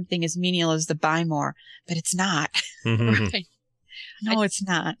something as menial as the Buy More, but it's not. Right. No, it's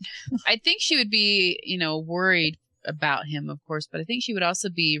not. I think she would be, worried about him, of course, but I think she would also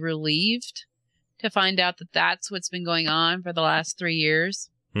be relieved to find out that that's what's been going on for the last 3 years.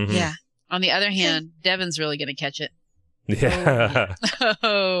 Mm-hmm. Yeah. On the other hand, Devin's really going to catch it. Yeah.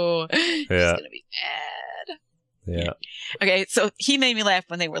 Oh, Yeah. she's going to be mad. Yeah. Okay, so he made me laugh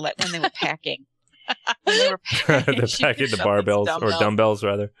when they were packing. When they were packing, They're she packing the picked up barbells these or dumbbells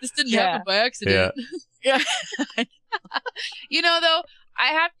rather. This didn't happen by accident. Yeah. Though,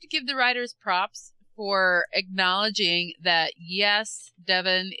 I have to give the writers props for acknowledging that, yes,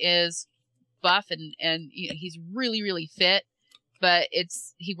 Devin is buff and he's really, really fit, but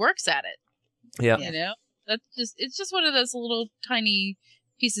he works at it. Yeah. It's just one of those little tiny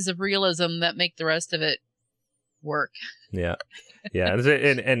pieces of realism that make the rest of it work. Yeah. Yeah.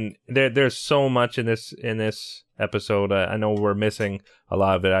 And there's so much in this episode. I know we're missing a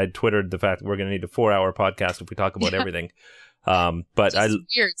lot of it. I twittered the fact that we're going to need a 4-hour podcast if we talk about everything. But it's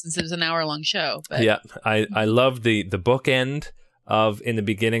weird since it was an hour-long show. But. Yeah. I love the bookend of in the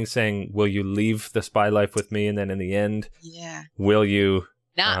beginning saying, will you leave the spy life with me? And then in the end, will you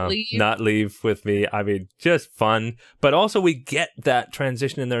not leave with me? I mean, just fun. But also we get that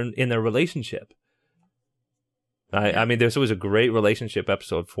transition in their relationship. I mean, this was a great relationship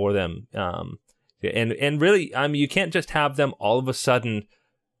episode for them. And really, I mean, you can't just have them all of a sudden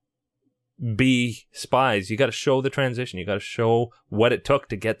be spies. You got to show the transition. You got to show what it took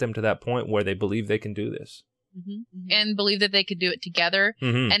to get them to that point where they believe they can do this. Mm-hmm. And believe that they could do it together.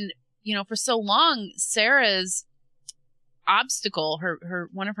 Mm-hmm. And, for so long, Sarah's obstacle, her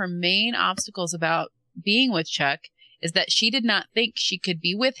one of her main obstacles about being with Chuck is that she did not think she could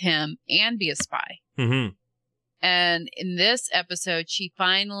be with him and be a spy. Mm-hmm. And in this episode, she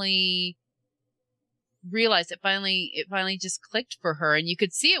finally realized it finally just clicked for her. And you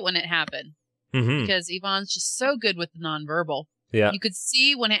could see it when it happened Mm-hmm. because Yvonne's just so good with the nonverbal. Yeah. You could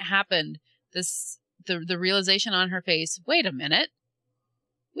see when it happened, the realization on her face, wait a minute,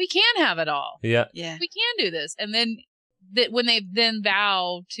 we can have it all. Yeah. Yeah. We can do this. And then when they then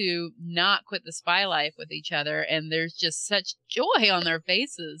vow to not quit the spy life with each other, and there's just such joy on their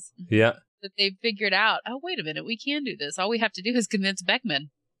faces. Yeah. That they've figured out, oh, wait a minute, we can do this. All we have to do is convince Beckman.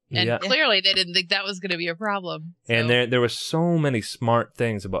 And Yeah. clearly they didn't think that was going to be a problem. So. And there were so many smart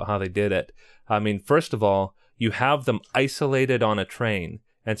things about how they did it. I mean, first of all, you have them isolated on a train,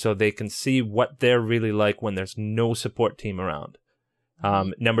 and so they can see what they're really like when there's no support team around.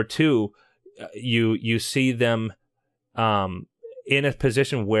 Number two, you see them in a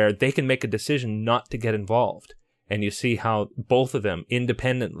position where they can make a decision not to get involved. And you see how both of them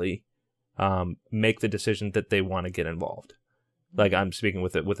independently make the decision that they want to get involved. Like I'm speaking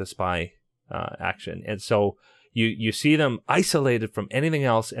with a spy action. And so you see them isolated from anything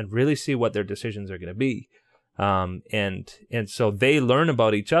else and really see what their decisions are going to be. And so they learn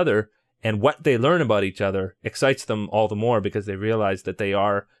about each other, and what they learn about each other excites them all the more because they realize that they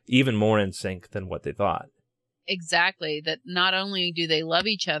are even more in sync than what they thought. Exactly. That not only do they love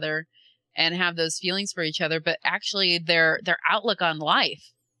each other and have those feelings for each other, but actually their outlook on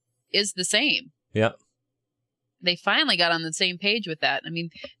life is the same. Yeah. they finally got on the same page with that. I mean,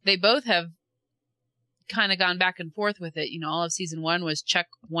 they both have kind of gone back and forth with it. All of season 1 was Chuck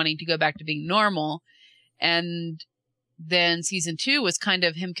wanting to go back to being normal. And then season 2 was kind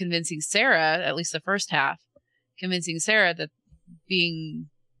of him convincing Sarah, at least the first half, convincing Sarah that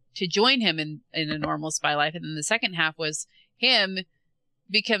to join him in a normal spy life. And then the second half was him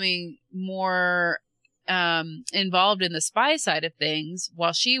becoming more involved in the spy side of things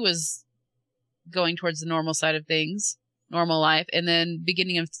while she was going towards the normal side of things, normal life. And then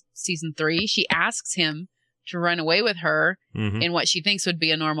beginning of season 3, she asks him to run away with her in what she thinks would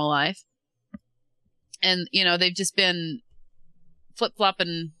be a normal life. And, they've just been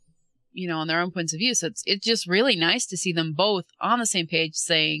flip-flopping, on their own points of view. So it's just really nice to see them both on the same page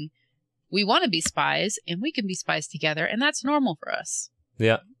saying, we want to be spies and we can be spies together. And that's normal for us.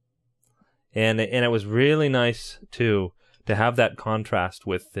 Yeah. And it was really nice, too, to have that contrast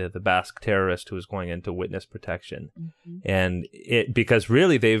with the Basque terrorist who was going into witness protection. And because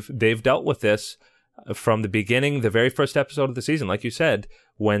really they've dealt with this from the beginning, the very first episode of the season, like you said,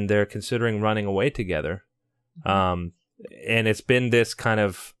 when they're considering running away together. And it's been this kind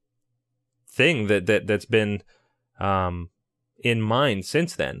of thing that's been in mind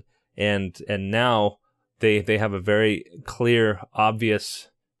since then. And now they have a very clear, obvious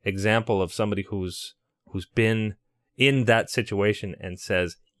example of somebody who's been in that situation and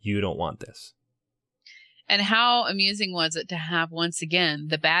says, you don't want this. And how amusing was it to have, once again,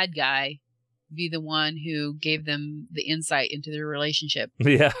 the bad guy be the one who gave them the insight into their relationship.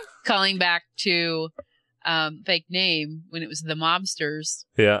 Yeah. Calling back to fake name when it was the mobsters.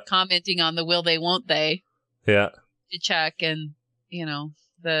 Yeah. Commenting on the will they, won't they. Yeah. To Chuck and,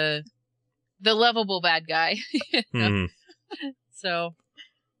 the lovable bad guy. So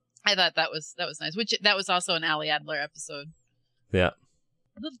I thought that was nice. Which that was also an Ali Adler episode. Yeah.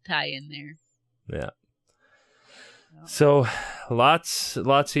 A little tie in there. Yeah. So lots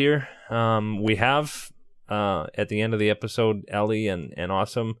here. We have at the end of the episode, Ellie and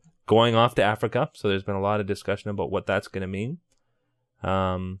Awesome going off to Africa. So there's been a lot of discussion about what that's going to mean.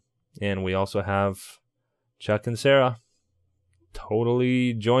 And we also have Chuck and Sarah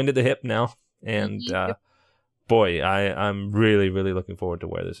totally joined at the hip now. And boy, I'm really, really looking forward to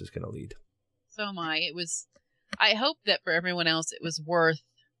where this is going to lead. So am I. I hope that for everyone else, it was worth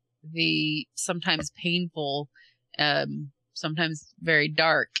the sometimes painful, sometimes very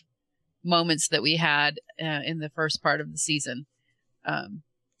dark moments that we had in the first part of the season.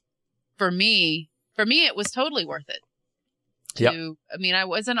 For me, it was totally worth it. I mean, I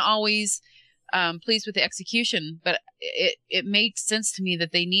wasn't always pleased with the execution, but it made sense to me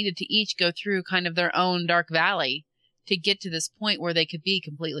that they needed to each go through kind of their own dark valley to get to this point where they could be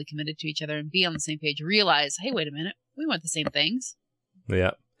completely committed to each other and be on the same page, realize, hey, wait a minute, we want the same things.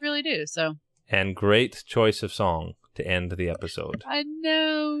 Yeah. Really do. So. And great choice of song to end the episode. I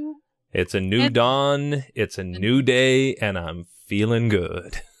know. It's a new dawn, it's a new day, and I'm feeling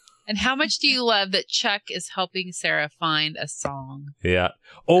good. And how much do you love that Chuck is helping Sarah find a song? Yeah.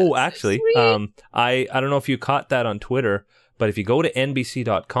 Oh, that's actually, so I don't know if you caught that on Twitter, but if you go to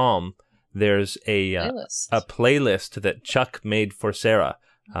NBC.com, there's a playlist that Chuck made for Sarah.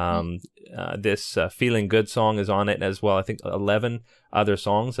 This Feeling Good song is on it as well. I think 11 other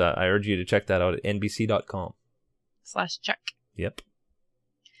songs. I urge you to check that out at NBC.com. /Chuck. Yep.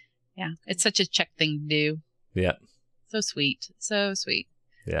 Yeah. It's such a Chuck thing to do. Yeah. So sweet. So sweet.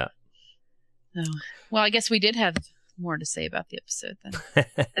 Yeah. Oh. Well, I guess we did have more to say about the episode then. I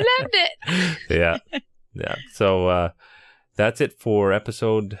loved it. Yeah. Yeah. So that's it for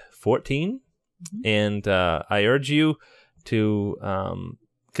episode 14. And I urge you to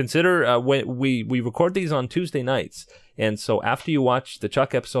consider when we record these on Tuesday nights. And so after you watch the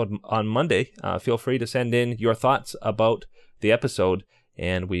Chuck episode on Monday, feel free to send in your thoughts about the episode,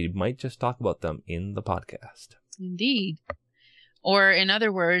 and we might just talk about them in the podcast. Indeed. Or in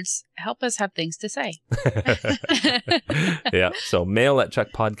other words, help us have things to say. Yeah. So mail at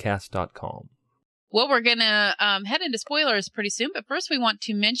chuckpodcast.com. Well, we're going to head into spoilers pretty soon. But first, we want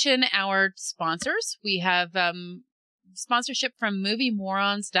to mention our sponsors. We have sponsorship from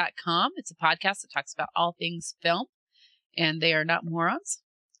moviemorons.com. It's a podcast that talks about all things film, and they are not morons.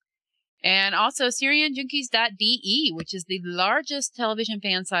 And also SyrianJunkies.de, which is the largest television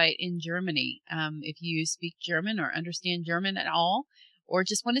fan site in Germany. If you speak German or understand German at all, or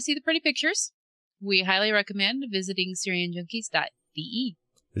just want to see the pretty pictures, we highly recommend visiting SyrianJunkies.de.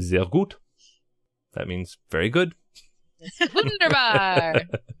 Sehr gut. That means very good. Wunderbar.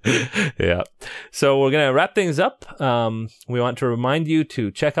 Yeah. So we're going to wrap things up. We want to remind you to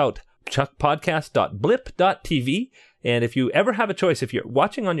check out chuckpodcast.blip.tv And if you ever have a choice, if you're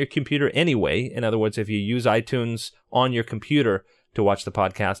watching on your computer anyway, in other words, if you use iTunes on your computer to watch the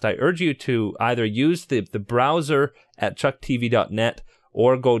podcast, I urge you to either use the browser at chucktv.net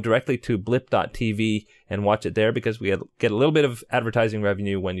or go directly to blip.tv and watch it there, because we get a little bit of advertising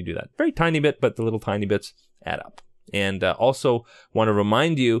revenue when you do that. Very tiny bit, but the little tiny bits add up. And also want to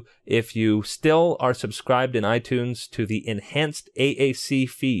remind you, if you still are subscribed in iTunes to the enhanced AAC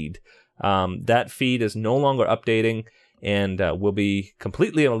feed, that feed is no longer updating and will be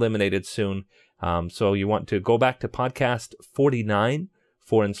completely eliminated soon. So you want to go back to podcast 49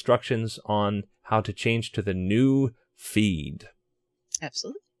 for instructions on how to change to the new feed.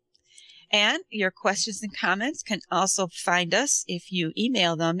 Absolutely. And your questions and comments can also find us if you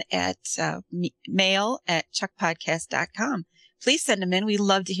email them at mail@chuckpodcast.com. Please send them in. We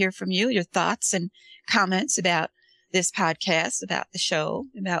love to hear from you, your thoughts and comments about this podcast, about the show,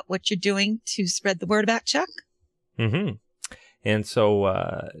 about what you're doing to spread the word about Chuck. Mm-hmm. And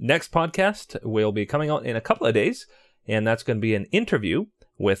so next podcast will be coming out in a couple of days, and that's going to be an interview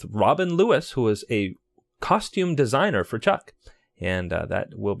with Robin Lewis, who is a costume designer for Chuck. And that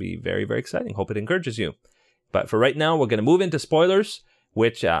will be very, very exciting. Hope it encourages you. But for right now, we're going to move into spoilers,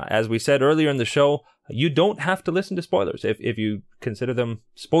 which, as we said earlier in the show, you don't have to listen to spoilers. If you consider them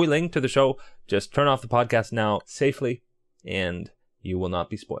spoiling to the show, just turn off the podcast now safely, and you will not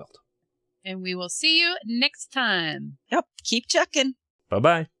be spoiled. And we will see you next time. Yep. Keep chucking.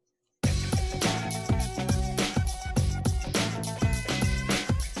 Bye-bye.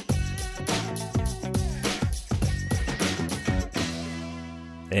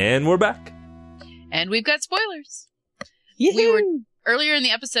 And we're back. And we've got spoilers. Yee-hoo. Earlier in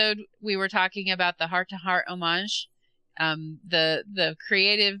the episode, we were talking about the heart-to-heart homage. The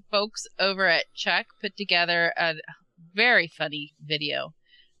creative folks over at Chuck put together a very funny video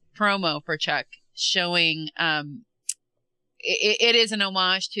promo for Chuck showing it is an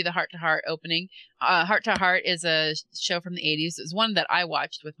homage to the Heart-to-Heart opening. Heart-to-Heart is a show from the 80s. It was one that I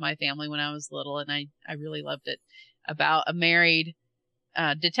watched with my family when I was little, and I really loved it, about a married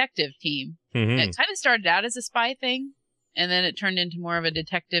detective team. Mm-hmm. It kind of started out as a spy thing, and then it turned into more of a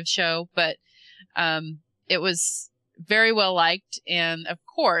detective show, but it was very well liked. And of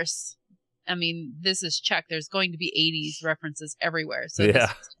course, I mean, this is Chuck. There's going to be 80s references everywhere. So this is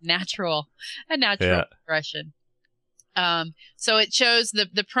a natural progression. So it shows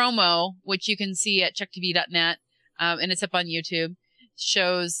the promo, which you can see at chucktv.net, and it's up on YouTube,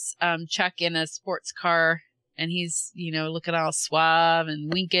 shows Chuck in a sports car. And he's, looking all suave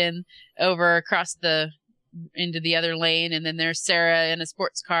and winking over across into the other lane. And then there's Sarah in a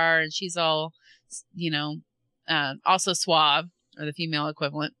sports car, and she's all, also suave, or the female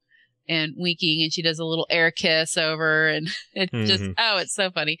equivalent, and winking. And she does a little air kiss over, and it's just, it's so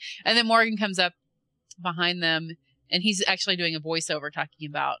funny. And then Morgan comes up behind them, and he's actually doing a voiceover talking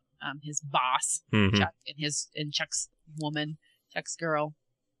about his boss, Chuck, and Chuck's woman, Chuck's girl,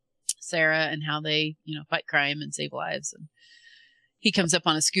 Sarah, and how they, fight crime and save lives. And he comes up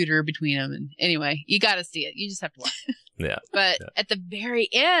on a scooter between them. And anyway, you got to see it. You just have to watch it. Yeah. But at the very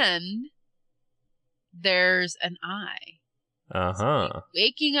end, there's an eye. So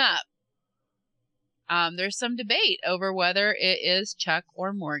waking up. There's some debate over whether it is Chuck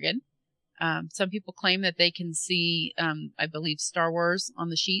or Morgan. Some people claim that they can see, I believe, Star Wars on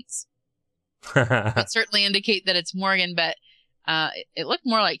the sheets. It certainly indicate that it's Morgan, but it looked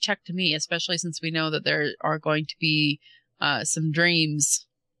more like Chuck to me, especially since we know that there are going to be some dreams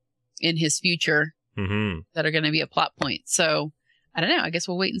in his future that are going to be a plot point. So I don't know. I guess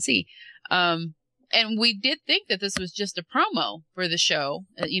we'll wait and see. And we did think that this was just a promo for the show,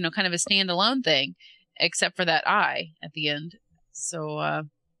 kind of a standalone thing, except for that eye at the end. So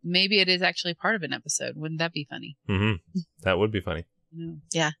maybe it is actually part of an episode. Wouldn't that be funny? That would be funny.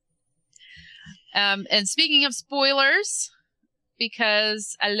 Yeah. And speaking of spoilers,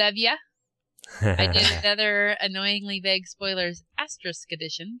 because I love ya, I did another annoyingly vague spoilers asterisk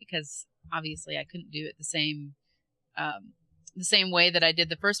edition, because obviously I couldn't do it the same way that I did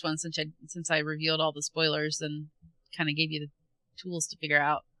the first one, since I revealed all the spoilers and kind of gave you the tools to figure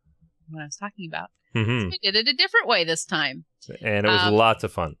out what I was talking about. So I did it a different way this time. And it was lots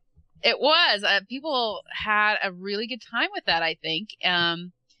of fun. It was. People had a really good time with that, I think.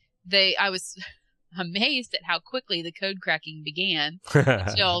 I was amazed at how quickly the code cracking began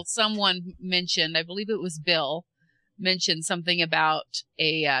until someone mentioned, I believe it was Bill, mentioned something about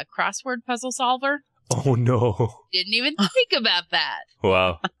a crossword puzzle solver. Oh, no. Didn't even think about that.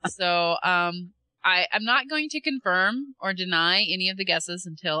 Wow. So I'm not going to confirm or deny any of the guesses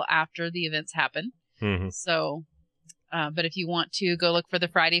until after the events happen. So But if you want to go look for the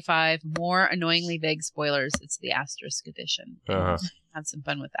Friday 5 more annoyingly vague spoilers, it's the Asterisk edition. Had some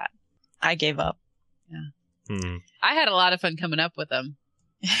fun with that. I gave up. Yeah. I had a lot of fun coming up with them.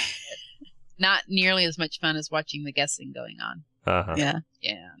 Not nearly as much fun as watching the guessing going on. Yeah.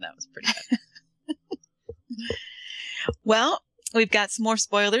 Yeah, that was pretty bad. Well, we've got some more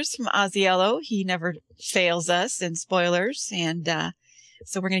spoilers from Ozziello. He never fails us in spoilers. And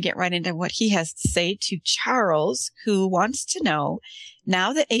so we're going to get right into what he has to say to Charles, who wants to know,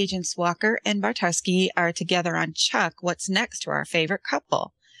 now that Agents Walker and Bartowski are together on Chuck, what's next to our favorite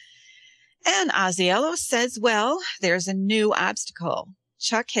couple? And Ozziello says, well, there's a new obstacle.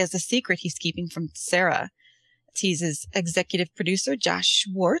 Chuck has a secret he's keeping from Sarah. Teases executive producer Josh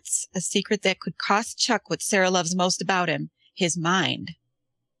Schwartz, a secret that could cost Chuck what Sarah loves most about him, his mind.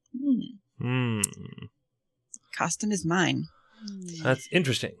 Cost him his mind. That's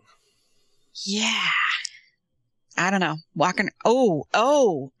interesting. Yeah. I don't know.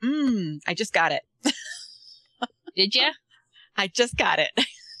 I just got it. Did ya? I just got it.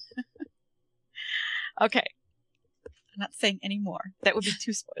 Okay. I'm not saying any more. That would be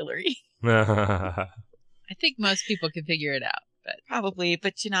too spoilery. I think most people can figure it out, but probably.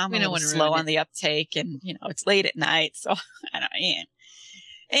 But I'm a little slow on the uptake, and it's late at night, so I don't know.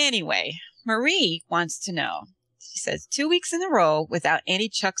 Anyway, Marie wants to know. She says, 2 weeks in a row without any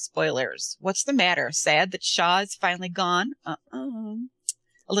Chuck spoilers. What's the matter? Sad that Shaw is finally gone? A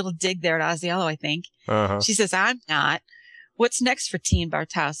little dig there at Ozziello, I think. She says, I'm not. What's next for Team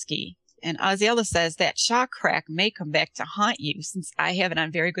Bartowski? And Ozziello says that Shaw crack may come back to haunt you, since I have it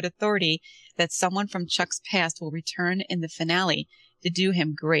on very good authority that someone from Chuck's past will return in the finale to do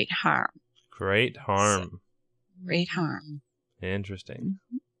him great harm. Great harm. Great harm. Interesting.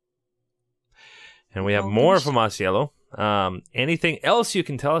 And we have more from Ozziello. Anything else you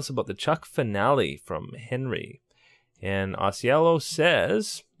can tell us about the Chuck finale from Henry? And Ozziello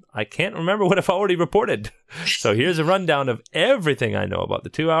says, I can't remember what I've already reported. So here's a rundown of everything I know about the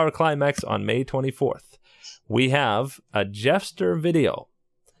 2-hour climax on May 24th. We have a Jeffster video.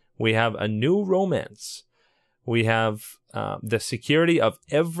 We have a new romance. We have the security of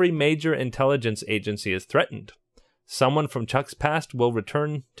every major intelligence agency is threatened. Someone from Chuck's past will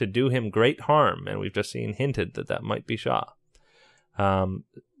return to do him great harm, and we've just seen hinted that might be Shaw.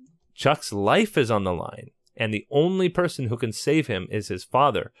 Chuck's life is on the line, and the only person who can save him is his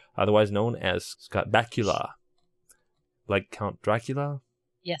father, otherwise known as Scott Bakula. Like Count Dracula?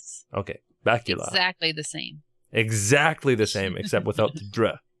 Yes. Okay, Bakula. Exactly the same. Exactly the same, except without the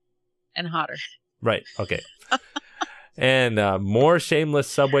dr. And hotter. Right, okay. And more shameless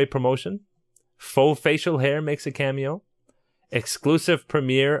Subway promotion. Faux facial hair makes a cameo. Exclusive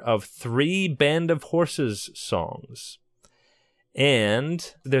premiere of 3 Band of Horses songs.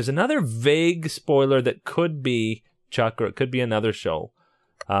 And there's another vague spoiler that could be Chuck, or it could be another show.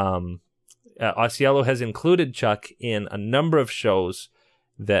 Ozziello has included Chuck in a number of shows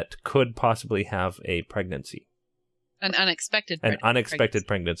that could possibly have a pregnancy. An unexpected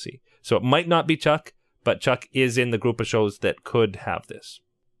pregnancy. So it might not be Chuck, but Chuck is in the group of shows that could have this.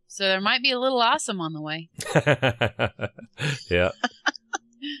 So there might be a little awesome on the way. Yeah.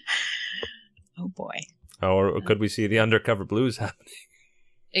 Oh, boy. Or could we see the Undercover Blues happening?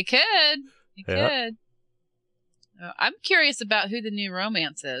 It could. It could. I'm curious about who the new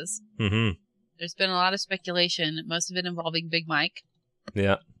romance is. Mm-hmm. There's been a lot of speculation, most of it involving Big Mike.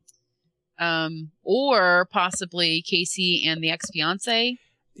 Yeah. Or possibly Casey and the ex-fiance.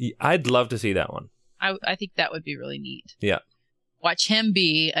 I'd love to see that one. I think that would be really neat. Yeah. Watch him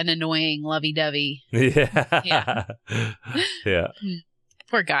be an annoying lovey-dovey. Yeah. Yeah. Yeah.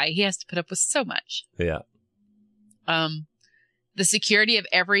 Poor guy. He has to put up with so much. Yeah. The security of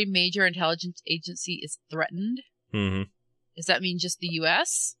every major intelligence agency is threatened. Mm-hmm. Does that mean just the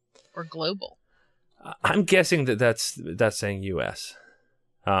U.S. or global? I'm guessing that's saying U.S.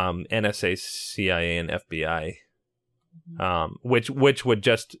 NSA, CIA, and FBI. Which would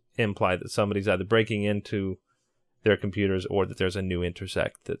just imply that somebody's either breaking into their computers or that there's a new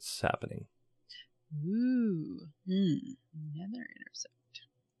intersect that's happening. Ooh. Another intersect.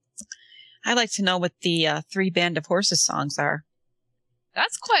 I'd like to know what the 3 Band of Horses songs are.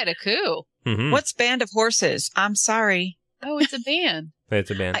 That's quite a coup. Mm-hmm. What's Band of Horses? I'm sorry. Oh, it's a band. It's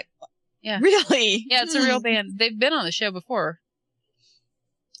a band. Yeah. Really? Yeah, it's a real band. They've been on the show before.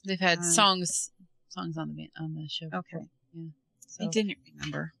 They've had songs on the show. Okay. Yeah. So, I didn't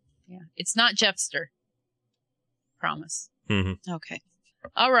remember. Yeah. It's not Jeffster. Promise. Mm-hmm. Okay.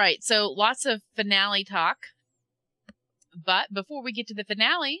 All right. So lots of finale talk. But before we get to the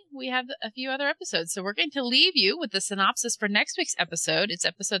finale, we have a few other episodes. So we're going to leave you with the synopsis for next week's episode. It's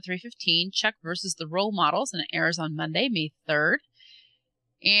episode 315, Chuck versus the Role Models, and it airs on Monday, May 3rd.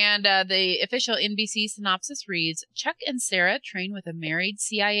 And the official NBC synopsis reads, Chuck and Sarah train with a married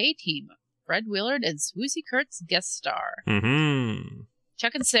CIA team. Fred Willard and Swoosie Kurtz guest star. Mm-hmm.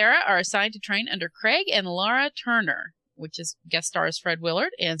 Chuck and Sarah are assigned to train under Craig and Laura Turner, which is guest stars Fred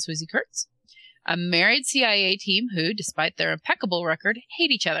Willard and Swoosie Kurtz. A married CIA team who, despite their impeccable record,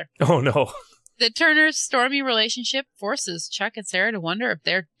 hate each other. Oh, no. The Turners' stormy relationship forces Chuck and Sarah to wonder if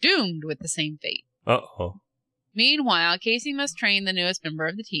they're doomed with the same fate. Uh-oh. Meanwhile, Casey must train the newest member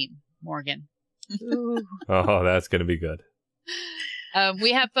of the team, Morgan. Oh, that's going to be good.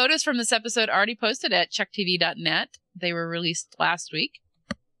 We have photos from this episode already posted at chucktv.net. They were released last week.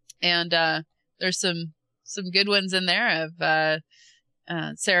 And there's some good ones in there of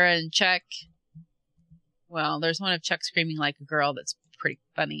Sarah and Chuck. Well, there's one of Chuck screaming like a girl that's pretty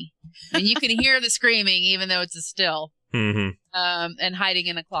funny. And you can hear the screaming even though it's a still. Mm-hmm. And hiding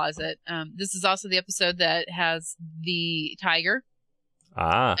in a closet. This is also the episode that has the tiger.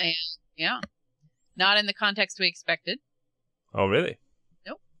 Ah. And, yeah. Not in the context we expected. Oh, really?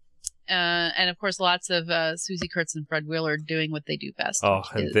 Nope. And of course, lots of Swoosie Kurtz and Fred Willard doing what they do best. Oh,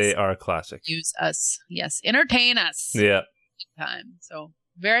 and they are a classic. Use us. Yes. Entertain us. Yeah. Time. So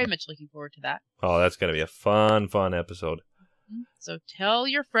very much looking forward to that. Oh, that's going to be a fun episode. So tell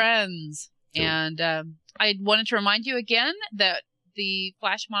your friends. Sure. And I wanted to remind you again that the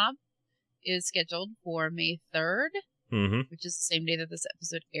Flash Mob is scheduled for May 3rd, which is the same day that this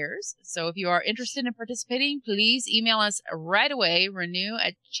episode airs. So if you are interested in participating, please email us right away,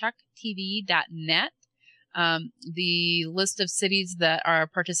 renew@chucktv.net. The list of cities that are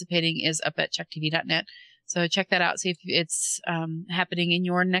participating is up at chucktv.net. So check that out, see if it's happening in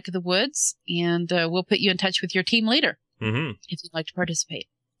your neck of the woods, and we'll put you in touch with your team leader if you'd like to participate.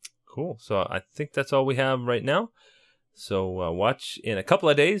 Cool. So I think that's all we have right now. So watch in a couple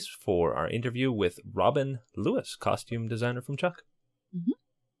of days for our interview with Robin Lewis, costume designer from Chuck.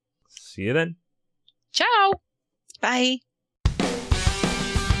 See you then. Ciao. Bye.